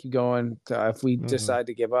 dude. We got to keep going. If we decide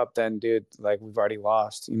to give up, then dude, like we've already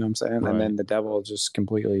lost. You know what I'm saying? And then the devil just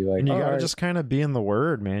completely like. And you gotta just kind of be in the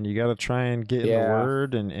word, man. You gotta try and get in the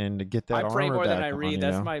word and to get that. I pray armor more than back I read.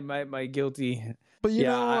 on, That's my guilty. But you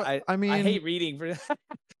know, I mean, I hate reading for that.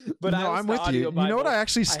 But no, I'm with you. You know what I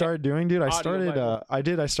actually started doing, dude? I started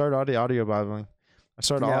audio Bibling. I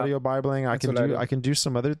started audio Bibling. I can do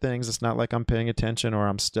some other things. It's not like I'm paying attention or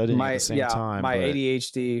I'm studying at the same time. My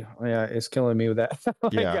ADHD, is killing me with that.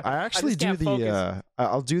 I actually do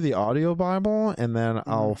I'll do the audio Bible and then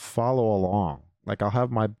I'll follow along. Like I'll have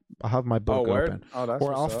my book open,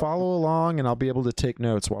 or I'll follow along and I'll be able to take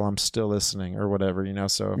notes while I'm still listening or whatever, you know.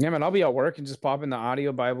 So yeah, man, I'll be at work and just pop in the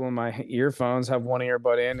audio Bible in my earphones, have one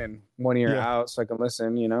earbud in and one ear out, so I can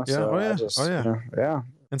listen, you know. Yeah, so,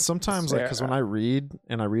 And sometimes, like, because when I read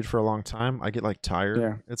for a long time, I get like tired.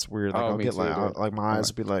 Yeah. It's weird. Like I'll get like my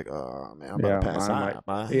eyes will be like, oh man, I'm about to pass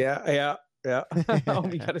out. Yeah. Oh,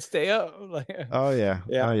 we gotta stay up. Oh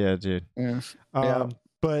yeah, dude.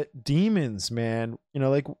 But demons, man, you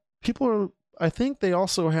know, like I think they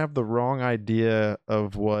also have the wrong idea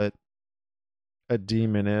of what a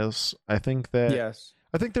demon is. I think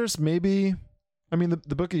there's maybe, I mean,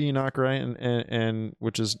 the book of Enoch, right? And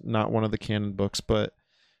which is not one of the canon books, but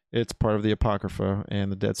it's part of the Apocrypha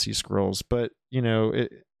and the Dead Sea Scrolls. But, you know,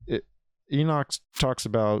 Enoch talks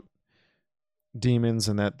about demons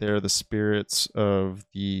and that they're the spirits of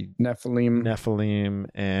the Nephilim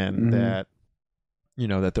and that, you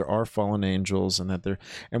know, that there are fallen angels and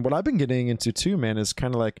and what I've been getting into too, man, is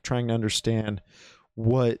kind of like trying to understand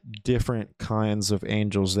what different kinds of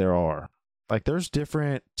angels there are. Like there's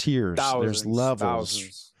different tiers, there's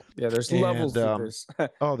levels. Yeah, there's levels to this.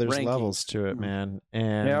 There's levels to it, man.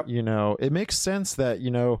 And you know, it makes sense that,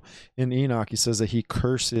 you know, in Enoch he says that he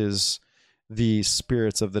curses the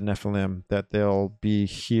spirits of the Nephilim, that they'll be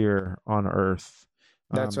here on earth.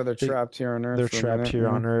 That's why they're trapped here on earth. They're trapped here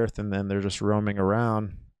on earth, and then they're just roaming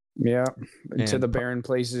around. Yeah, into the barren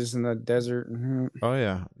places in the desert. Oh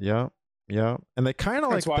yeah. And they kind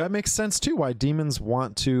of like that makes sense too. Why demons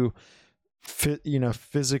want to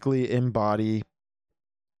physically embody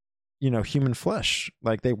human flesh.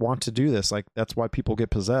 Like they want to do this. Like that's why people get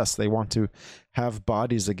possessed. They want to have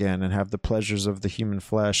bodies again and have the pleasures of the human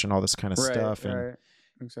flesh and all this kind of stuff. And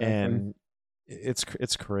exactly. and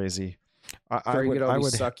it's crazy. I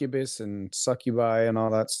would succubus and succubi and all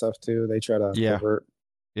that stuff too. They try to pervert.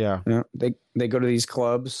 Yeah. They go to these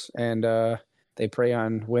clubs and they prey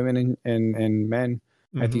on women and men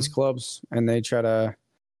at these clubs, and they try to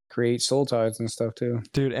create soul ties and stuff too,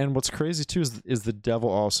 dude. And what's crazy too is the devil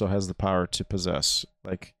also has the power to possess,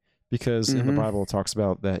 like, because in the Bible it talks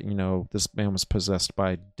about that, this man was possessed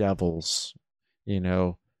by devils.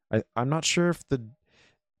 I'm not sure if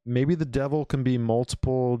maybe the devil can be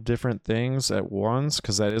multiple different things at once,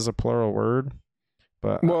 because that is a plural word.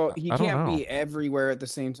 But he can't be everywhere at the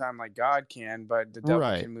same time like God can, but the devil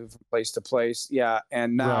can move from place to place. Yeah,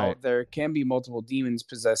 and now there can be multiple demons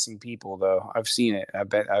possessing people, though. I've seen it. I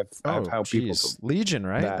bet I've helped people. Legion,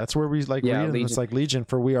 right? That's where we read it. It's like Legion,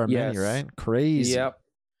 for we are many, right? Crazy.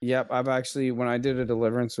 Yep. I've actually, when I did a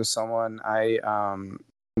deliverance with someone, I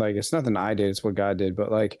it's nothing I did, it's what God did, but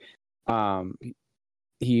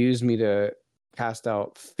he used me to cast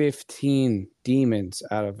out 15 demons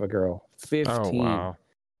out of a girl. 15. Oh, wow.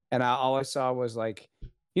 And all I saw was what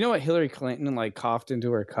Hillary Clinton coughed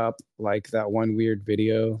into her cup, like that one weird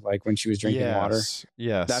video, like when she was drinking water.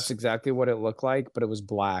 Yes. That's exactly what it looked like, but it was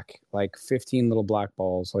black, like 15 little black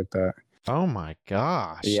balls like that. Oh my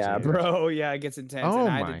gosh. Yeah, dude. Bro. Yeah, it gets intense. Oh and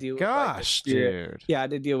I had my to deal gosh, with, dude. Yeah, I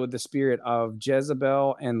had to deal with the spirit of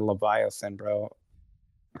Jezebel and Leviathan, bro.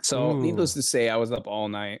 So needless to say, I was up all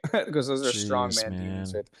night because those are strong man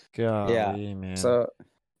demons. Golly, man. So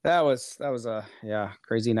that was a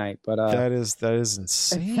crazy night. But that is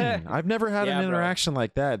insane. I've never had an interaction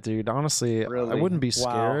like that, dude. Honestly, really? I wouldn't be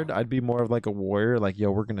scared. Wow. I'd be more of like a warrior, like,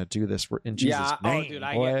 yo, we're gonna do this. We're in Jesus' name.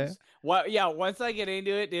 Oh, dude, once I get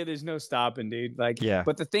into it, dude, there's no stopping, dude.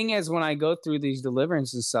 But the thing is, when I go through these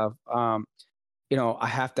deliverance and stuff, I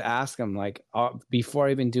have to ask them, before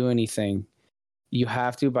I even do anything, you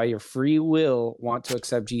have to, by your free will, want to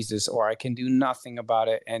accept Jesus, or I can do nothing about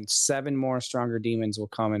it, and 7 more stronger demons will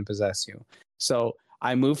come and possess you. So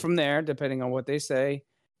I move from there, depending on what they say,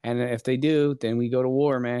 and if they do, then we go to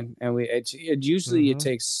war, man. And it usually it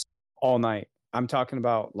takes all night. I'm talking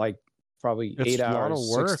about probably 8 hours. It's a lot of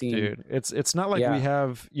work, 16. Dude. It's not like we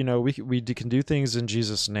have, we can do things in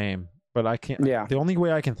Jesus' name, but I can't. Yeah. The only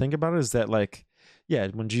way I can think about it is that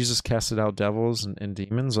when Jesus casted out devils and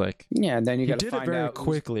demons, and then you got to find out. He did it very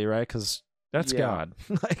quickly, right? Because that's God.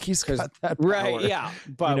 He's got that power. Right, yeah.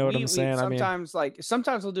 But you know what I'm saying? Sometimes,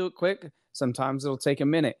 sometimes we'll do it quick. Sometimes it'll take a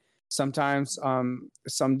minute. Sometimes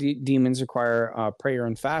some demons require prayer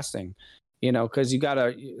and fasting, because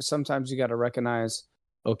sometimes you got to recognize,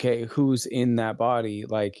 okay, who's in that body,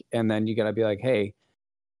 and then you got to be like, hey,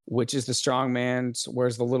 which is the strong man's?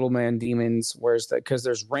 Where's the little man demons? Because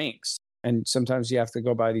there's ranks. And sometimes you have to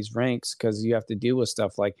go by these ranks because you have to deal with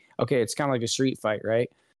stuff okay, it's kind of like a street fight, right?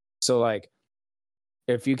 So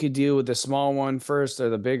if you could deal with the small one first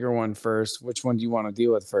or the bigger one first, which one do you want to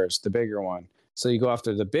deal with first? The bigger one. So you go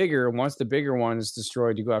after the bigger. Once the bigger one is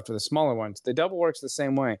destroyed, you go after the smaller ones. The devil works the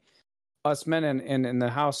same way. Us men in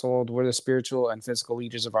the household, we're the spiritual and physical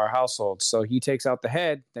leaders of our household. So he takes out the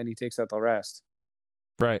head, then he takes out the rest.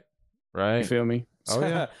 Right. You feel me? Oh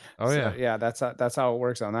yeah. Yeah. That's how it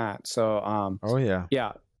works on that. So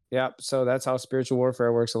yeah. So that's how spiritual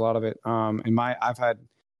warfare works. A lot of it. I've had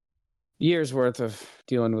years worth of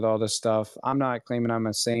dealing with all this stuff. I'm not claiming I'm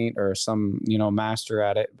a saint or some master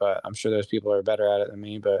at it, but I'm sure there's people who are better at it than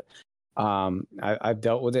me. But I've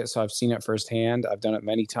dealt with it, so I've seen it firsthand. I've done it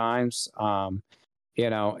many times. And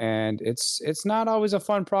it's not always a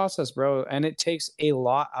fun process, bro. And it takes a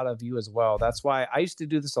lot out of you as well. That's why I used to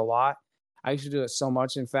do this a lot. I used to do it so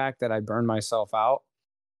much, in fact, that I burned myself out.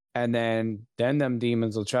 And then them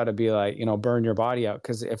demons will try to be like, burn your body out.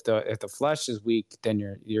 Because if the flesh is weak, then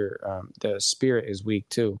your the spirit is weak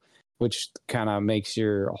too, which kind of makes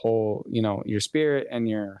your whole, your spirit and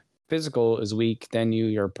your physical is weak. Then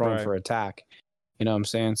you're prone for attack. You know what I'm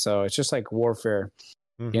saying? So it's just like warfare.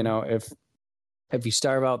 If you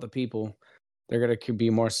starve out the people, they're going to be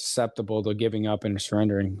more susceptible to giving up and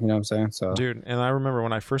surrendering. You know what I'm saying? So, dude, and I remember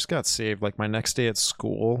when I first got saved, my next day at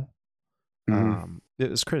school, it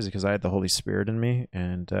was crazy because I had the Holy Spirit in me,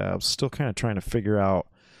 and I was still kind of trying to figure out,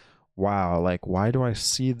 wow, why am I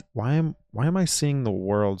seeing the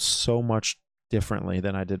world so much differently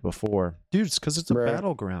than I did before? Dude, it's because it's a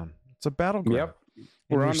battleground. It's a battleground. Yep.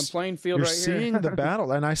 We're on the playing field right here. You're seeing the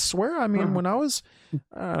battle. And I swear, when I was,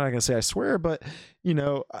 I'm not going to say I swear, but,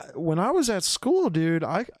 when I was at school, dude,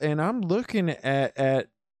 I'm looking at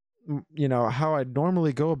you know, how I'd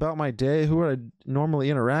normally go about my day, who I'd normally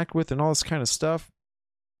interact with, and all this kind of stuff,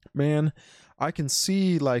 man, I can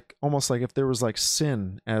see like almost like if there was like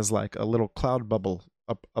sin as like a little cloud bubble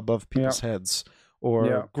up above Yeah. people's heads, or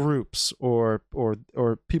Yeah. groups, or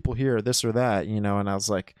people here, this or that, you know. And I was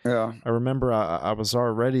like, Yeah. I remember I was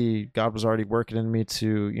already, God was already working in me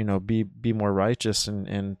to, you know, be more righteous,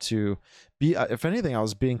 and to be, if anything, I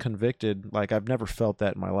was being convicted. Like I've never felt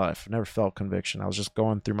that in my life. I never felt conviction. I was just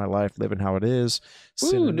going through my life, living how it is, Ooh,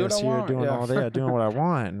 sinning do what I this here, want. doing Yeah. all that, yeah, doing what I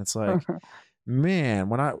want. And it's like, man,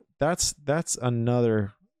 when I that's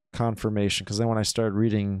another confirmation, because then when I started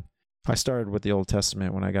reading, I started with the Old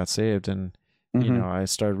Testament when I got saved, and you Mm-hmm. know, I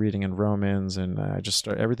started reading in Romans, and I just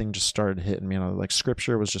started, everything just started hitting me, you know, like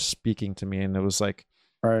scripture was just speaking to me, and it was like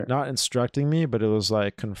Right. not instructing me, but it was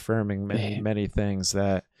like confirming many things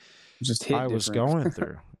that Just I hit was different. going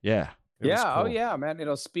through. Yeah, it was Yeah. Oh, cool. yeah, man.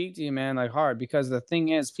 It'll speak to you, man, like hard. Because the thing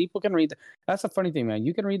is, people can read. That's a funny thing, man.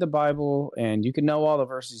 You can read the Bible and you can know all the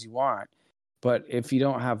verses you want, but if you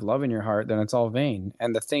don't have love in your heart, then it's all vain.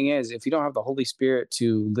 And the thing is, if you don't have the Holy Spirit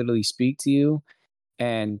to literally speak to you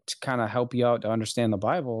and to kind of help you out to understand the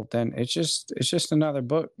Bible, then it's just another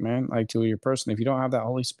book, man. Like to your person. If you don't have that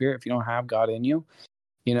Holy Spirit, if you don't have God in you,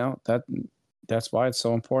 you know that's why it's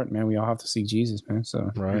so important, man. We all have to seek Jesus, man.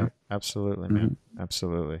 So yeah. Right. Absolutely, man. Mhm.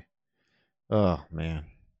 Absolutely. Oh man.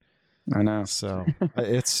 I know. So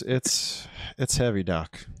it's heavy,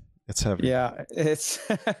 Doc. It's heavy. Yeah, it's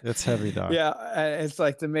It's heavy, Doc. yeah, it's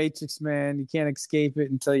like the Matrix, man. You can't escape it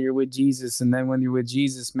until you're with Jesus, and then when you're with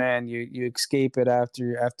Jesus, man, you escape it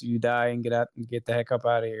after you die and get out and get the heck up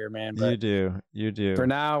out of here, man. You But do. You for do.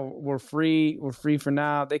 now, we're free. We're free for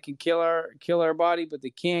now. They can kill our body, but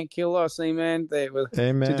they can't kill us. Amen. To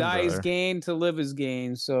Amen, die is brother. gain, to live is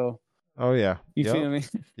gain. So Oh yeah. you Yep. feel me?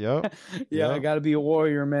 Yep. Yeah, I Yep. got to be a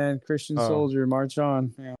warrior, man. Christian Oh, soldier, march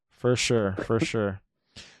on. Yeah. for sure. For sure.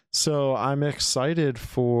 So I'm excited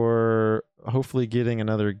for hopefully getting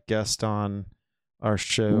another guest on our Ooh,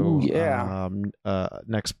 show yeah,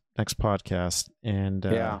 next podcast. And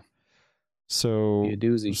yeah. Be so a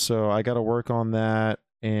doozy. so I got to work on that,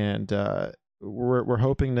 and we're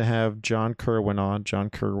hoping to have John Kerwin on. John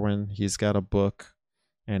Kerwin, he's got a book,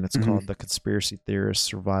 and it's Mhm. called The Conspiracy Theorist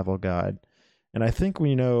Survival Guide. And I think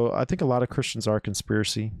a lot of Christians are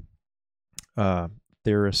conspiracy uh,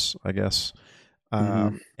 theorists, I guess.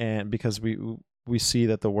 Mhm. And because we see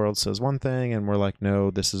that the world says one thing, and we're like,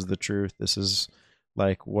 no, this is the truth. This is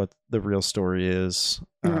like what the real story is.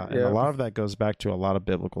 And a Yeah. lot of that goes back to a lot of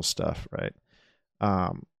biblical stuff, right?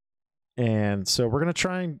 Um, and so we're gonna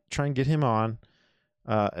try and get him on.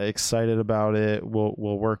 Excited about it. We'll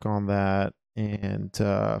work on that. And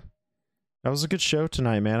that was a good show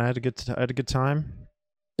tonight, man. I had a good time.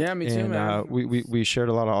 Yeah, me too, And man. we shared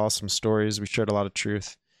a lot of awesome stories. We shared a lot of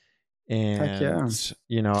truth. Heck And yeah.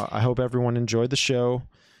 you know, I hope everyone enjoyed the show.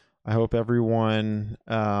 I hope everyone,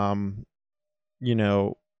 you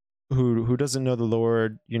know, who doesn't know the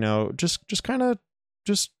Lord, you know, just kind of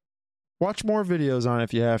just watch more videos on it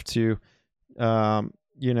if you have to.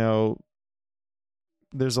 You know,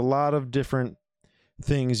 there's a lot of different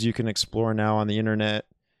things you can explore now on the internet.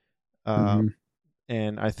 Uh, Mhm.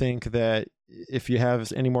 and I think that if you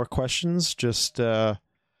have any more questions, just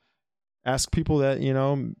ask people that you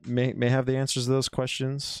know may have the answers to those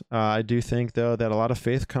questions. I do think though that a lot of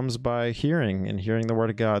faith comes by hearing and hearing the word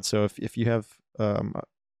of God. So if you have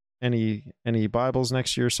any Bibles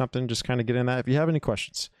next year or something, just kind of get in that. If you have any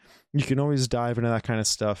questions, you can always dive into that kind of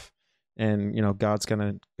stuff, and you know God's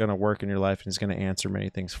gonna work in your life, and He's gonna answer many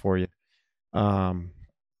things for you. Um,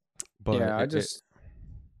 but Yeah,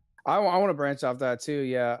 I want to branch off that too.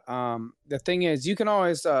 Yeah. The thing is, you can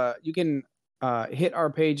always hit our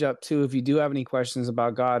page up too if you do have any questions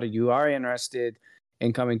about God or you are interested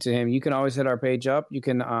in coming to Him. You can always hit our page up. You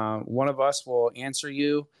can one of us will answer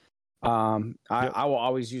you. yep, I will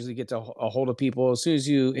always usually get to a hold of people as soon as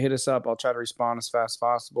you hit us up. I'll try to respond as fast as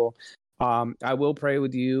possible. I will pray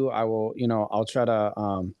with you. I'll try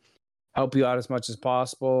to help you out as much as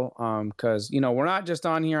possible. Because we're not just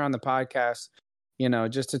on here on the podcast,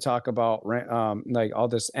 just to talk about like all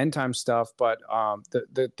this end time stuff, but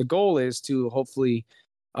the goal is to hopefully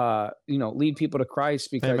lead people to Christ,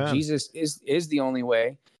 because Amen. Jesus is the only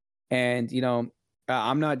way. And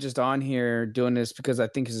I'm not just on here doing this because I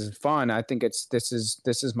think this is fun. I think this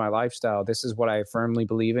is my lifestyle. This is what I firmly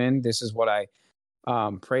believe in. This is what I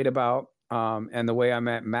prayed about. And the way I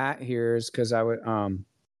met Matt here is because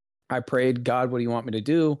I prayed, God, what do you want me to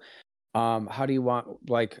do? How do you want,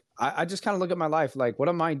 like, I just kind of look at my life, like, what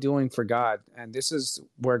am I doing for God? And this is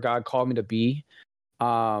where God called me to be.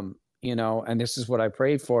 and this is what I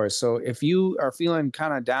prayed for. So if you are feeling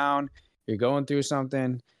kind of down, you're going through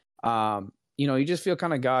something, you just feel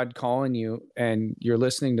kind of God calling you, and you're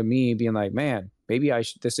listening to me being like, man, maybe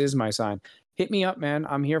this is my sign. Hit me up, man.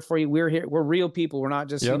 I'm here for you. We're here. We're real people. We're not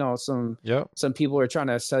just, some people are trying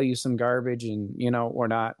to sell you some garbage, and,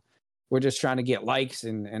 we're just trying to get likes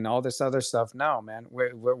and all this other stuff. No, man,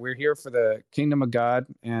 we're here for the kingdom of God,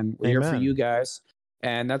 and we're here for you guys.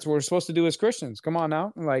 And that's what we're supposed to do as Christians. Come on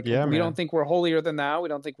now. Like, we don't think we're holier than thou. We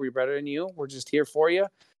don't think we're better than you. We're just here for you.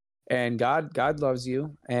 And God loves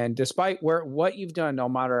you. And despite what you've done, no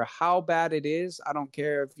matter how bad it is, I don't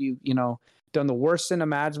care if you done the worst sin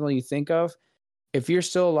imaginable you think of. If you're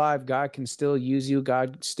still alive, God can still use you.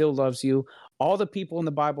 God still loves you. All the people in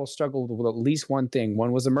the Bible struggled with at least one thing.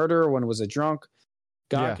 One was a murderer. One was a drunk.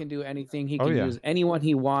 God can do anything. He can use anyone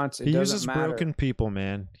he wants. It doesn't uses matter. Broken people,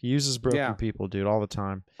 man. He uses broken people, dude, all the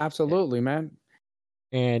time. Absolutely, man.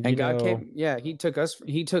 And God came. Yeah, he took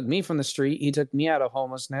me from the street. He took me out of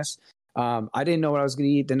homelessness. I didn't know what I was going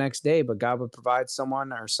to eat the next day, but God would provide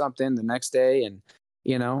someone or something the next day. And,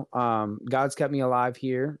 God's kept me alive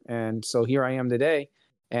here. And so here I am today.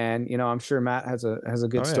 And, I'm sure Matt has a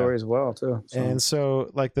good story as well, too. So. And so,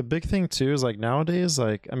 like, the big thing, too, is, like, nowadays,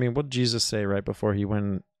 like, I mean, what did Jesus say right before he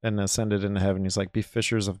went and ascended into heaven? He's like, be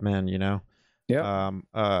fishers of men, Yeah.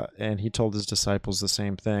 And he told his disciples the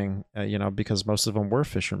same thing, because most of them were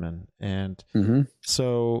fishermen. And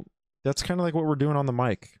so that's kind of like what we're doing on the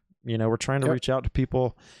mic. We're trying to reach out to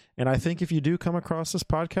people. And I think if you do come across this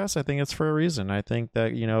podcast, I think it's for a reason. I think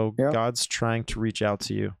that, God's trying to reach out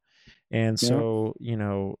to you. And so,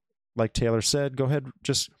 like Taylor said, go ahead,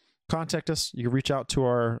 just contact us. You can reach out to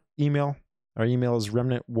our email. Our email is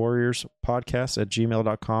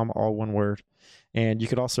RemnantWarriorsPodcast@gmail.com, all one word. And you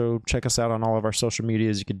could also check us out on all of our social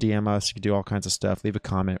medias. You could DM us. You could do all kinds of stuff. Leave a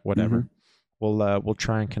comment, whatever. We'll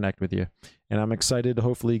try and connect with you. And I'm excited to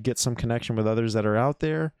hopefully get some connection with others that are out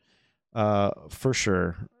there. For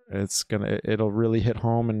sure, it'll really hit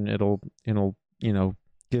home, and it'll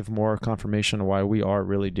give more confirmation of why we are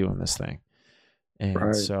really doing this thing.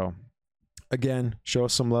 And so, again, show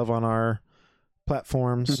us some love on our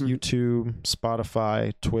platforms: YouTube,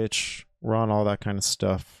 Spotify, Twitch. We're on all that kind of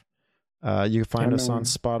stuff. You can find us on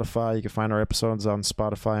Spotify. You can find our episodes on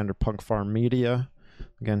Spotify under Punk Farm Media.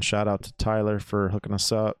 Again, shout out to Tyler for hooking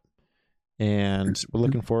us up. And we're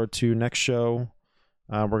looking forward to next show.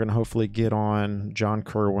 We're going to hopefully get on John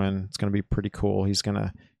Kerwin. It's going to be pretty cool. He's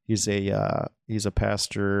a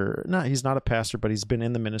pastor. No, he's not a pastor, but he's been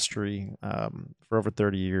in the ministry for over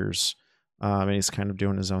 30 years. And he's kind of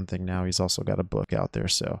doing his own thing now. He's also got a book out there.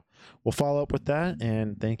 So we'll follow up with that.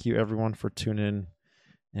 And thank you, everyone, for tuning in.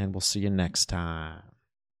 And we'll see you next time.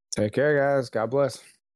 Take care, guys. God bless.